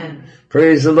 Amen.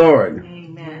 Praise the Lord.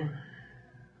 Amen.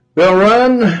 They'll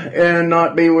run and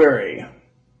not be weary.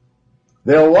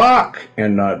 They'll walk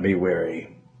and not be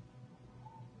weary.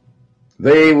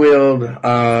 They will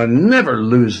never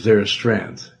lose their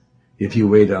strength if you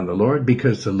wait on the Lord,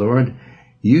 because the Lord,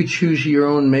 you choose your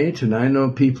own mate. And I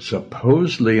know people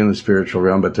supposedly in the spiritual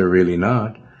realm, but they're really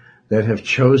not, that have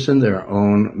chosen their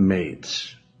own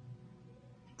mates.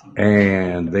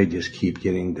 And they just keep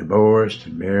getting divorced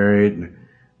and married. And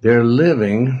they're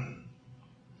living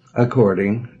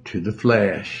according to the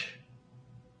flesh.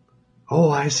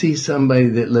 Oh, I see somebody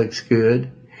that looks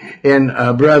good.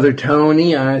 And Brother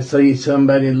Tony, I see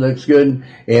somebody that looks good.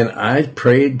 And I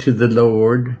prayed to the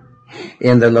Lord.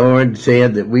 And the Lord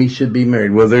said that we should be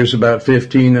married. Well, there's about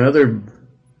 15 other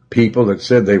people that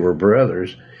said they were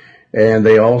brothers. And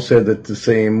they all said that the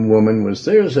same woman was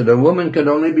there. Said a woman could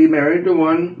only be married to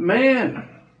one man.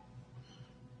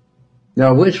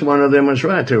 Now, which one of them was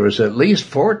right? There was at least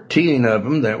 14 of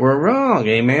them that were wrong.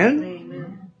 Amen?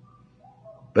 Amen.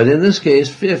 But in this case,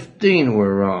 15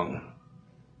 were wrong.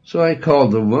 So I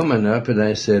called the woman up and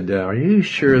I said, are you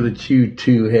sure that you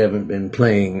two haven't been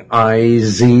playing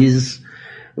IZs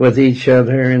with each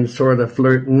other and sort of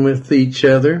flirting with each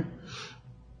other.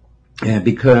 And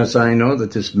because I know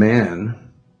that this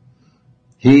man,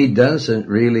 he doesn't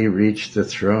really reach the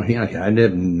throne. I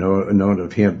never known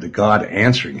of him, the God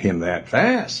answering him that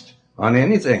fast on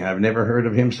anything. I've never heard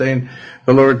of him saying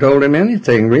the Lord told him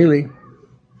anything, really.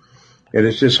 And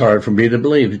it's just hard for me to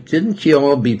believe. Didn't you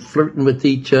all be flirting with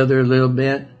each other a little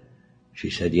bit? She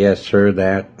said, yes, sir,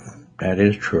 that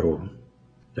is true.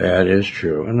 That is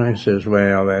true. And I says,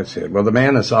 well, that's it. Well, the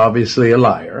man is obviously a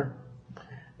liar.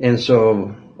 And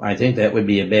so I think that would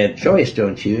be a bad choice,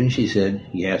 don't you? And she said,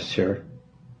 yes, sir.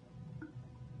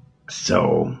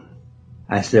 So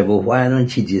I said, well, why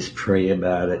don't you just pray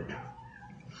about it?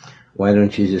 Why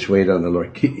don't you just wait on the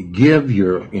Lord? Give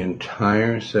your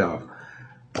entire self.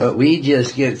 But we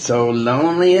just get so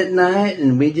lonely at night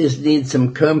and we just need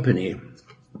some company.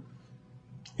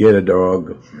 Get a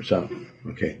dog or something.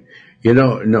 Okay.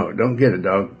 No, don't get a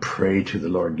dog. Pray to the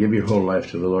Lord. Give your whole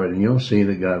life to the Lord and you'll see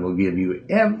that God will give you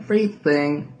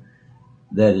everything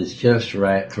that is just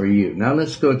right for you. Now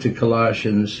let's go to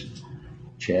Colossians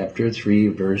chapter 3,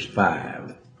 verse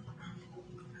 5.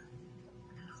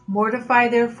 Mortify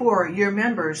therefore your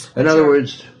members. In other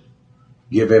words,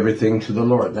 give everything to the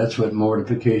Lord. That's what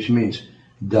mortification means.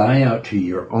 Die out to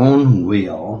your own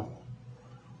will,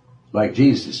 like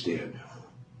Jesus did.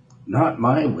 Not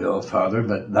my will, Father,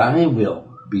 but thy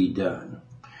will be done.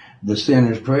 The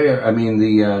sinner's prayer,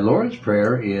 the Lord's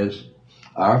prayer is,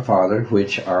 Our Father,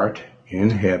 which art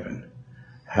in heaven,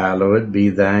 hallowed be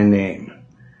thy name.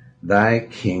 Thy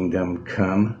kingdom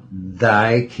come,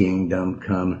 thy kingdom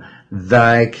come,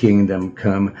 thy kingdom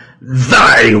come,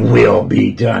 thy will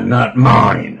be done, not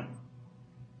mine.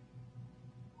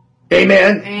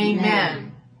 Amen?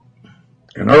 Amen.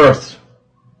 In earth,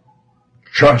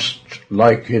 just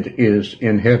like it is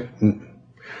in heaven.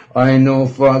 I know,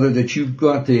 Father, that you've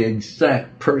got the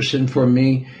exact person for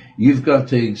me. You've got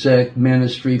the exact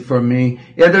ministry for me.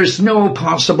 And there's no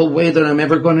possible way that I'm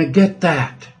ever going to get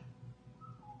that.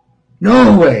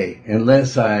 No way,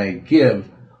 unless I give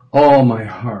all my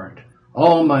heart,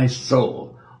 all my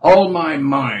soul, all my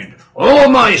mind, all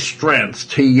my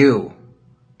strength to you.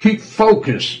 Keep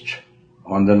focused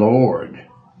on the Lord,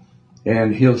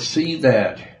 and he'll see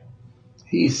that.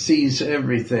 He sees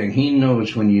everything. He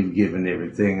knows when you've given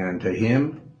everything unto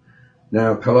him.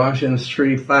 Now, Colossians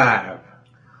 3:5.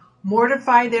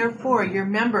 Mortify therefore your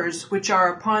members which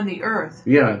are upon the earth.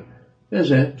 Yeah. That's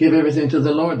it. Give everything to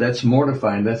the Lord. That's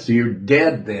mortifying. You're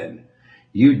dead then.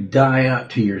 You die out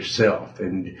to yourself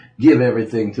and give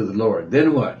everything to the Lord.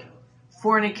 Then what?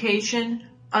 Fornication,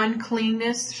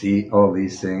 uncleanness. See, all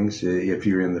these things, if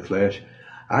you're in the flesh.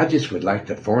 I just would like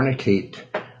to fornicate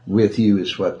with you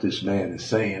is what this man is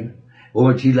saying.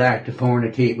 Would you like to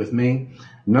fornicate with me?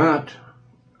 Not,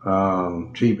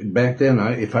 see, back then,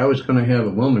 if I was going to have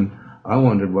a woman, I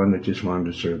wanted one that just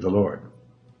wanted to serve the Lord.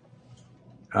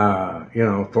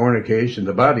 Fornication,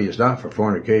 the body is not for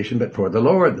fornication, but for the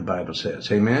Lord, the Bible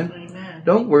says. Amen? Amen.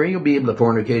 Don't worry, you'll be able to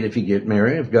fornicate if you get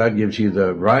married, if God gives you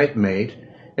the right mate,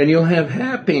 and you'll have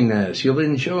happiness. You'll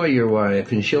enjoy your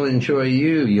wife, and she'll enjoy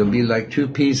you. You'll be like two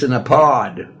peas in a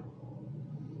pod.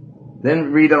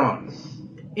 Then read on.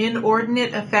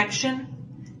 Inordinate affection,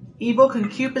 evil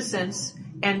concupiscence,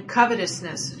 and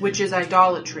covetousness, which is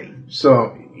idolatry.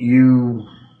 So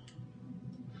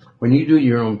when you do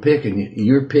your own picking,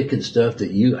 you're picking stuff that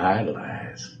you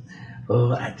idolize.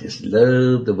 Oh, I just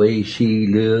love the way she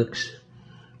looks.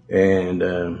 And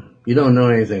you don't know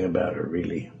anything about her,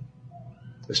 really.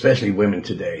 Especially women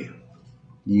today.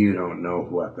 You don't know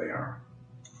what they are.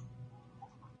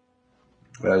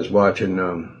 I was watching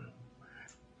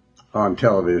on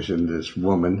television this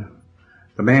woman.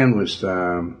 The man was,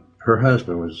 her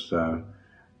husband was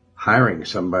hiring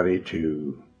somebody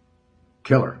to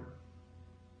kill her.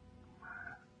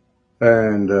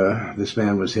 And this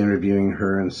man was interviewing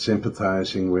her and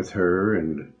sympathizing with her.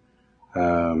 And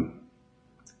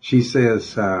she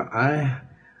says, I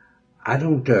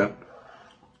don't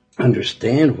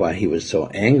understand why he was so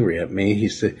angry at me. He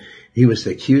said he was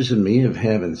accusing me of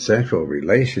having sexual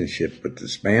relationship with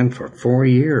this man for 4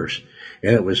 years.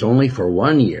 And it was only for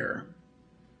 1 year.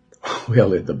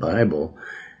 Well, in the Bible,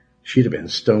 she'd have been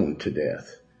stoned to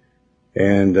death.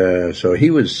 And so he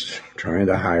was trying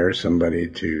to hire somebody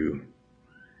to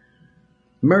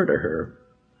murder her.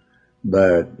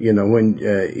 But,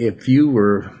 if you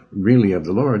were really of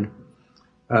the Lord,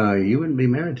 you wouldn't be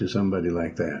married to somebody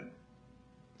like that.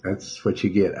 That's what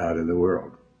you get out of the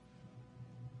world.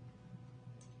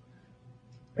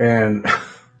 And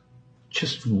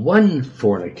just one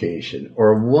fornication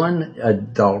or one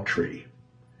adultery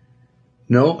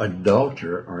No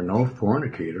adulterer or no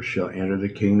fornicator shall enter the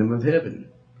kingdom of heaven.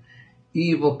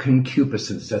 Evil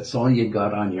concupiscence, that's all you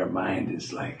got on your mind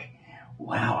is like,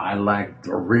 wow, I like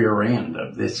the rear end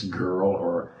of this girl,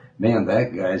 or man,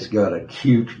 that guy's got a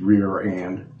cute rear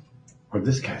end, or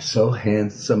this guy's so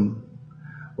handsome,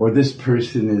 or this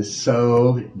person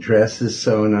dresses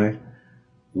so nice.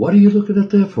 What are you looking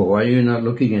at that for? Why are you not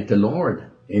looking at the Lord?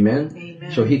 Amen?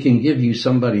 Amen. So he can give you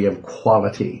somebody of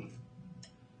quality,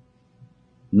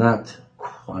 not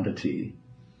quantity.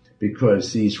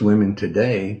 Because these women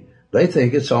today, they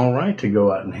think it's all right to go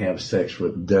out and have sex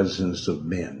with dozens of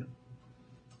men.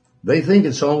 They think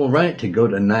it's all right to go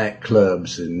to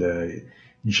nightclubs and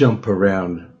jump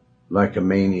around like a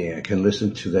maniac and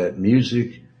listen to that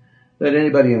music that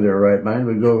anybody in their right mind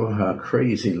would go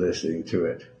crazy listening to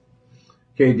it.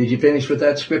 Okay, did you finish with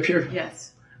that scripture?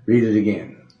 Yes. Read it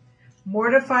again.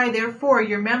 Mortify therefore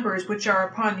your members which are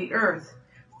upon the earth,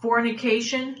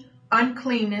 fornication,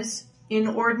 uncleanness,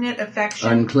 inordinate affection.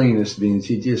 Uncleanness means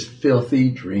you just filthy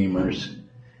dreamers.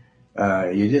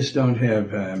 You just don't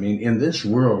have, in this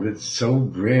world, it's so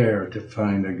rare to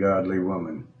find a godly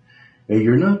woman.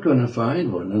 You're not going to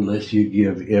find one unless you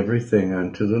give everything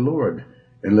unto the Lord,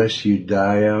 unless you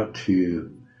die out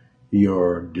to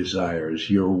your desires,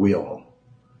 your will,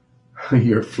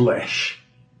 your flesh.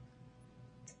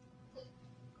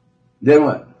 Then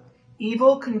what?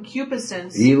 Evil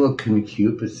concupiscence. Evil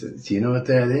concupiscence. You know what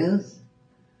that is?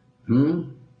 No.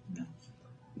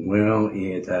 Well,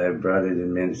 I brought it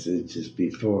in messages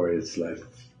before. It's like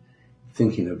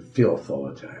thinking of filth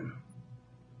all the time.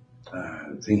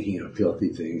 Thinking of filthy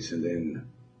things and then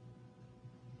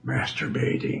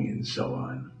masturbating and so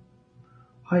on.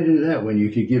 Why do that when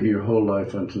you could give your whole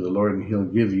life unto the Lord and He'll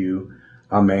give you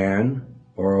a man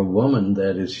or a woman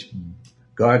that is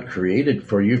God created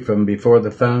for you from before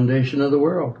the foundation of the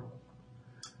world?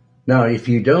 Now, if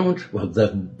you don't, well,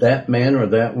 that man or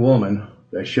that woman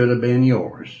that should have been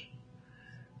yours,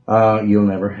 you'll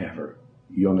never have her.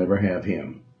 You'll never have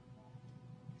him.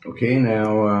 Okay,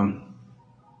 now,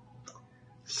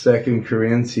 2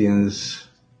 Corinthians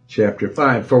chapter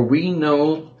 5. For we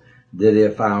know that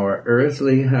if our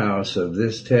earthly house of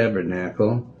this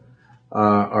tabernacle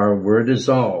were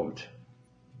dissolved,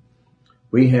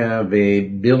 we have a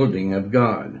building of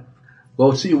God.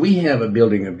 Well, see, we have a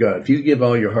building of God. If you give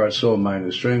all your heart, soul, mind,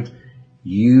 and strength,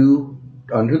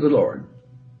 unto the Lord,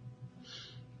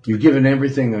 you've given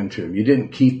everything unto Him. You didn't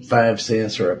keep 5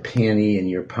 cents or a penny in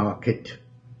your pocket.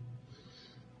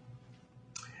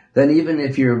 Then even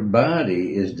if your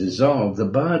body is dissolved, the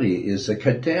body is a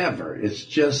cadaver. It's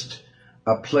just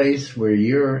a place where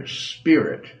your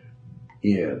spirit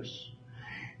is.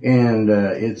 And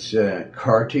it's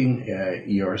carting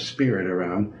your spirit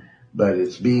around, but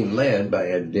it's being led by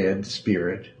a dead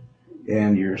spirit.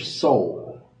 And your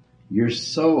soul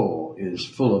is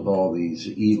full of all these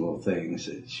evil things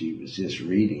that she was just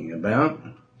reading about.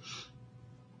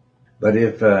 But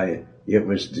if it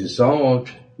was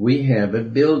dissolved, we have a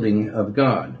building of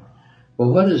God. Well,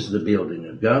 what is the building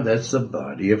of God? That's the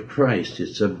body of Christ.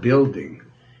 It's a building.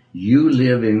 You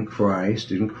live in Christ,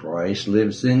 and Christ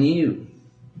lives in you.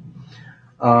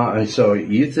 And so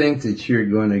you think that you're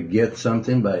going to get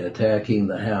something by attacking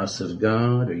the house of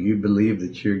God, or you believe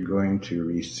that you're going to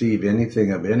receive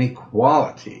anything of any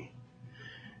quality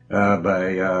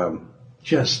by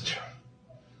just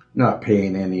not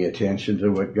paying any attention to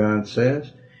what God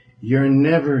says. You're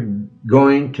never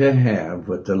going to have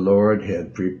what the Lord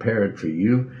had prepared for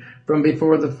you from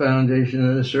before the foundation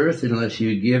of this earth unless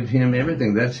you give Him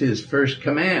everything. That's His first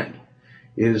command,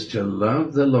 is to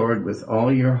love the Lord with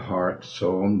all your heart,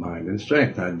 soul, mind, and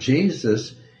strength. Now,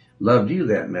 Jesus loved you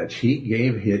that much. He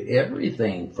gave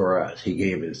everything for us. He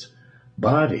gave His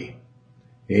body.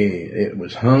 It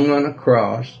was hung on a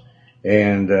cross,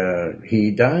 and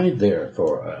He died there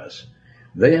for us.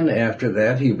 Then after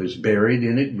that, He was buried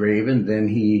in a grave, and then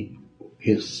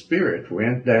His spirit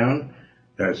went down.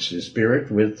 That's His spirit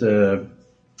with the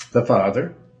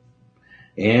Father,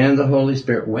 and the Holy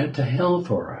Spirit went to hell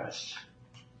for us.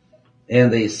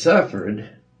 And they suffered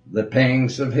the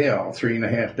pangs of hell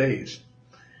 3.5 days.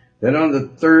 Then on the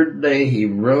 3rd day, He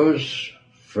rose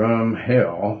from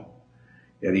hell,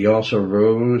 and He also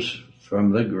rose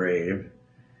from the grave.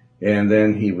 And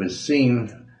then He was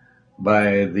seen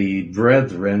by the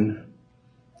brethren,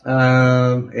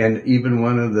 and even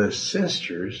one of the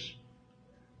sisters,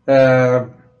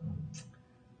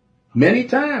 many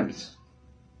times.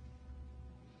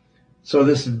 So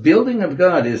this building of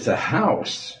God is a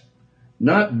house,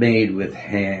 not made with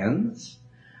hands.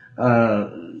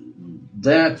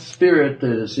 That spirit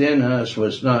that is in us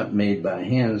was not made by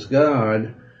hands.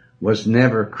 God was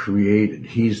never created.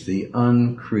 He's the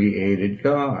uncreated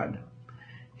God.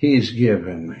 He's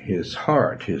given his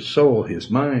heart, his soul,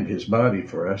 his mind, his body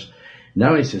for us.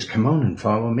 Now he says, come on and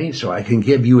follow me so I can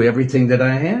give you everything that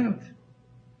I have.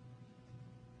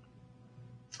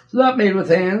 It's not made with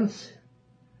hands,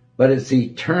 but it's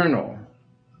eternal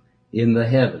in the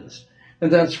heavens.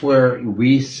 And that's where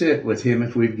we sit with him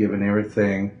if we've given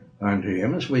everything unto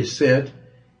him, as we sit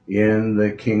in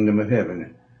the kingdom of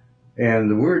heaven.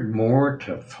 And the word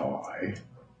mortify,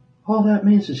 all that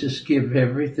means is just give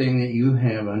everything that you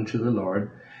have unto the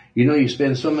Lord. You know, you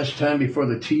spend so much time before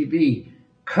the TV,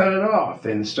 cut it off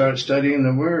and start studying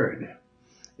the Word.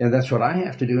 And that's what I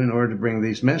have to do in order to bring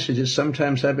these messages.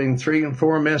 Sometimes I bring 3 and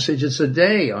 4 messages a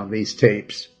day on these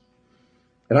tapes.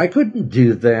 And I couldn't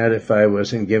do that if I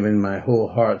wasn't giving my whole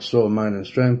heart, soul, mind, and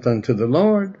strength unto the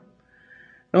Lord.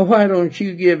 Now, why don't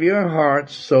you give your heart,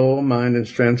 soul, mind, and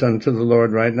strength unto the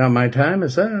Lord right now? My time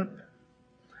is up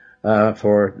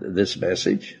for this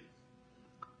message.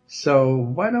 So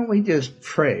why don't we just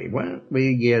pray? Why don't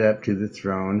we get up to the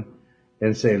throne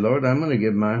and say, Lord, I'm going to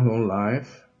give my whole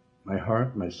life, my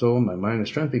heart, my soul, my mind, and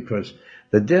strength, because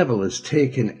the devil has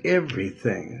taken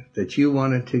everything that you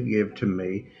wanted to give to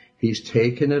me. He's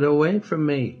taken it away from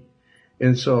me.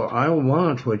 And so I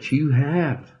want what you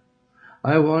have.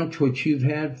 I want what you've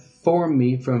had for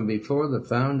me from before the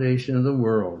foundation of the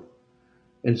world.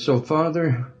 And so,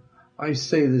 Father, I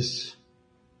say this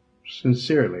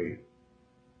sincerely.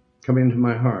 Come into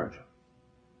my heart.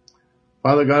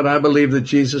 Father God, I believe that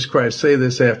Jesus Christ, say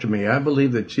this after me, I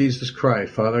believe that Jesus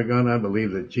Christ, Father God, I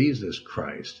believe that Jesus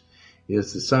Christ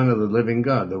is the Son of the living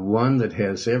God, the one that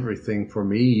has everything for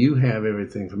me. You have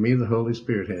everything for me. The Holy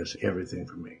Spirit has everything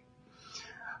for me.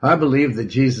 I believe that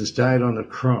Jesus died on the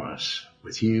cross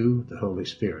with you, the Holy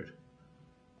Spirit,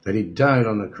 that he died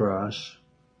on the cross,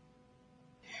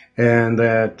 and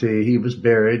that he was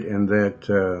buried, and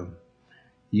that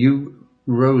you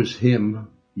raised him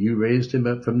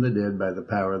up from the dead by the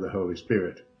power of the Holy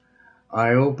Spirit.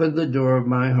 I open the door of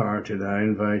my heart, and I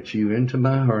invite you into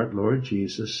my heart, Lord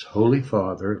Jesus, Holy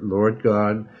Father, Lord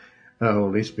God,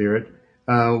 Holy Spirit.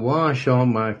 Wash all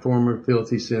my former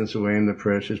filthy sins away in the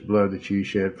precious blood that you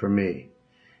shed for me.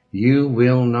 You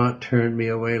will not turn me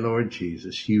away, Lord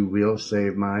Jesus. You will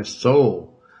save my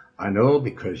soul. I know,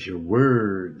 because your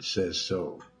word says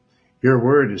so. Your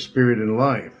word is spirit and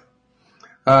life.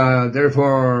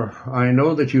 Therefore, I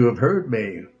know that you have heard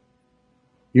me.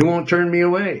 You won't turn me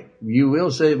away. You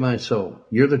will save my soul.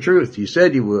 You're the truth. You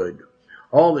said you would.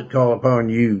 All that call upon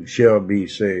you shall be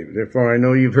saved. Therefore, I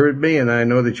know you've heard me, and I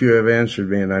know that you have answered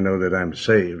me, and I know that I'm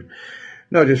saved.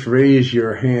 Now just raise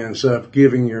your hands up,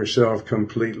 giving yourself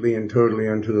completely and totally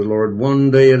unto the Lord,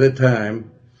 one day at a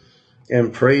time,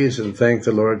 and praise and thank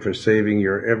the Lord for saving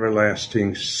your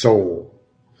everlasting soul.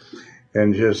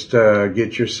 And just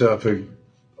get yourself a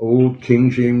old King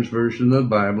James version of the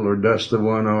Bible, or dust the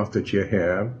one off that you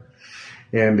have,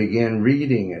 and begin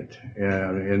reading it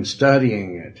and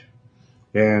studying it.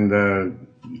 And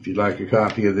if you'd like a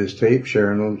copy of this tape,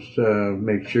 Sharon will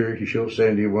make sure she'll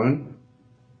send you one.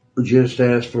 Just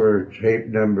ask for tape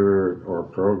number or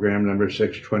program number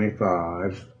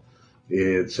 625.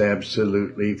 It's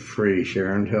absolutely free.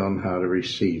 Sharon, tell them how to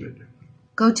receive it.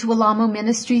 Go to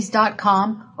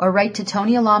alamoministries.com or write to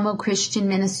Tony Alamo Christian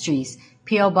Ministries,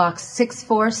 P.O. Box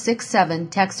 6467,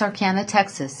 Texarkana,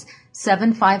 Texas,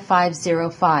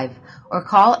 75505, or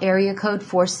call area code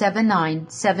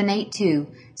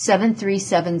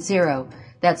 479-782-7370.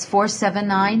 That's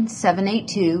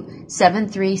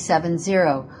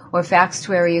 479-782-7370, or fax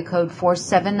to area code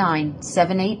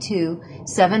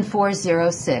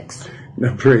 479-782-7406.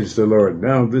 Now, praise the Lord.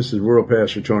 Now, this is World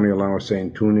Pastor Tony Alamo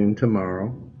saying, tune in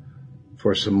tomorrow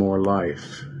for some more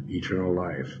life, eternal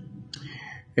life.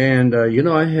 And,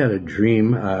 I had a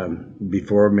dream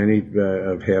before, many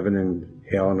of heaven and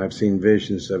hell, and I've seen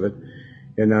visions of it.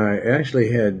 And I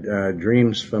actually had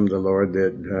dreams from the Lord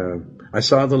that I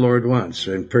saw the Lord once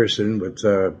in person with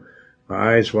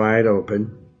my eyes wide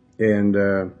open. And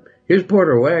here's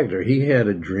Porter Wagner. He had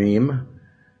a dream,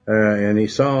 and he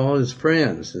saw all his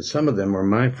friends. And some of them were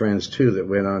my friends, too, that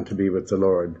went on to be with the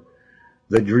Lord.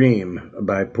 The Dream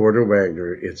by Porter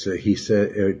Wagner. He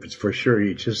said it's for sure.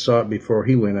 He just saw it before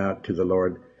he went out to the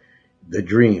Lord. The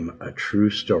Dream, a true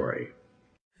story.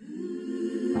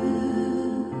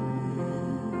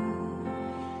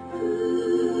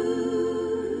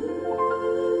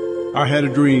 I had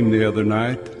a dream the other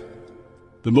night,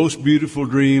 the most beautiful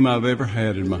dream I've ever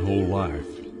had in my whole life.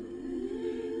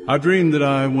 I dreamed that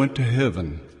I went to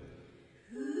heaven,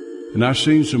 and I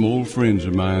seen some old friends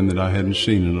of mine that I hadn't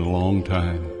seen in a long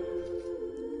time.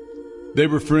 They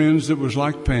were friends that was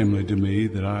like family to me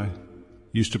that I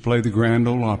used to play the Grand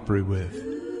Ole Opry with.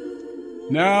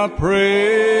 Now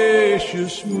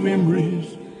precious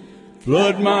memories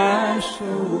flood my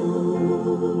soul.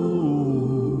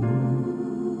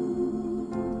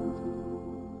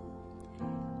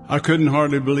 I couldn't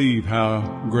hardly believe how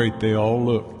great they all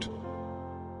looked.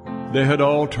 They had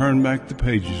all turned back the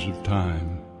pages of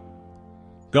time.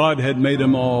 God had made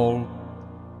them all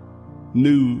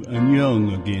new and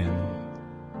young again,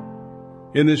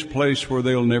 in this place where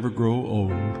they'll never grow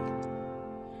old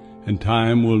and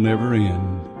time will never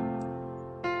end.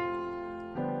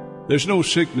 There's no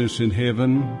sickness in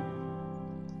heaven.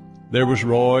 There was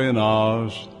Roy and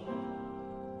Oz,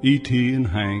 E.T. and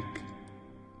Hank.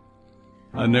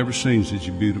 I've never seen such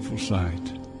a beautiful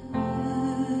sight.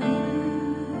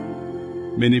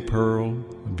 Minnie Pearl,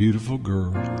 a beautiful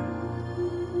girl.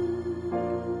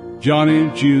 Johnny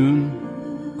and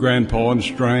June, Grandpa and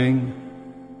Strang,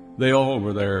 they all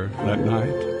were there that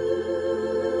night.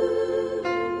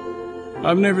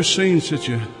 I've never seen such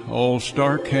an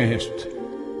all-star cast.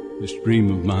 This dream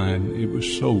of mine, it was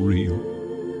so real.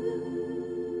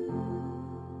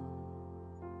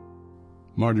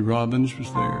 Marty Robbins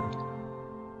was there.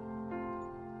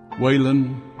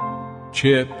 Waylon,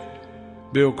 Chet,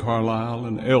 Bill Carlisle,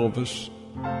 and Elvis,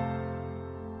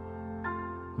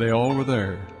 they all were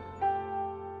there.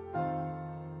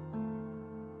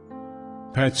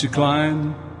 Patsy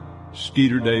Cline,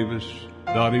 Skeeter Davis,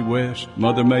 Dottie West,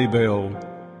 Mother Maybelle,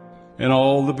 and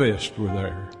all the best were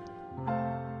there.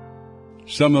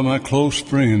 Some of my close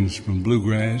friends from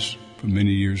Bluegrass from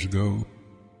many years ago,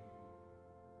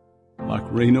 like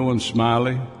Reno and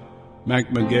Smiley, Mac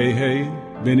McGahey,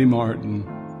 Benny Martin,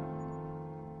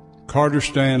 Carter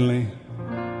Stanley.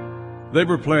 They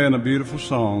were playing a beautiful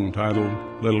song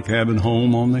titled Little Cabin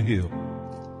Home on the Hill.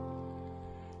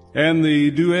 And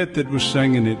the duet that was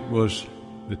singing it was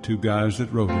the two guys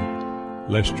that wrote it,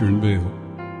 Lester and Bill.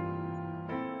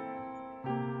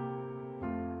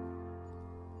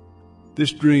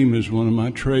 This dream is one of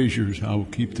my treasures I will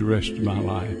keep the rest of my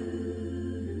life.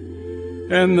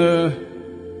 And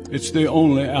it's the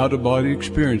only out-of-body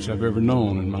experience I've ever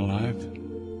known in my life.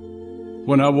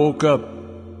 When I woke up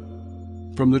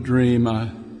from the dream, I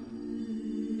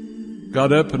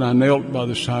got up and I knelt by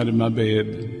the side of my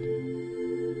bed.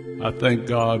 I thank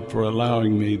God for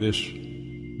allowing me this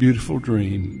beautiful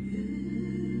dream,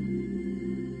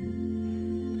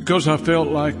 because I felt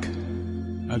like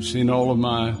I'd seen all of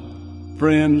my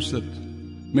friends that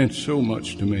meant so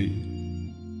much to me,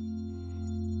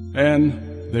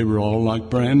 and they were all like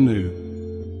brand new.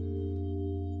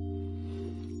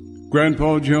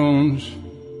 Grandpa Jones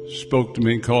spoke to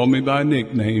me, called me by a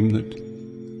nickname that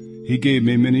he gave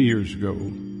me many years ago.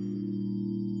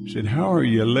 He said, "How are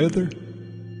you, Leather?"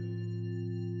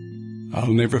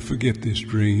 I'll never forget this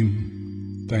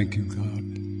dream. Thank you, God.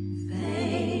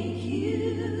 Thank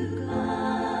you,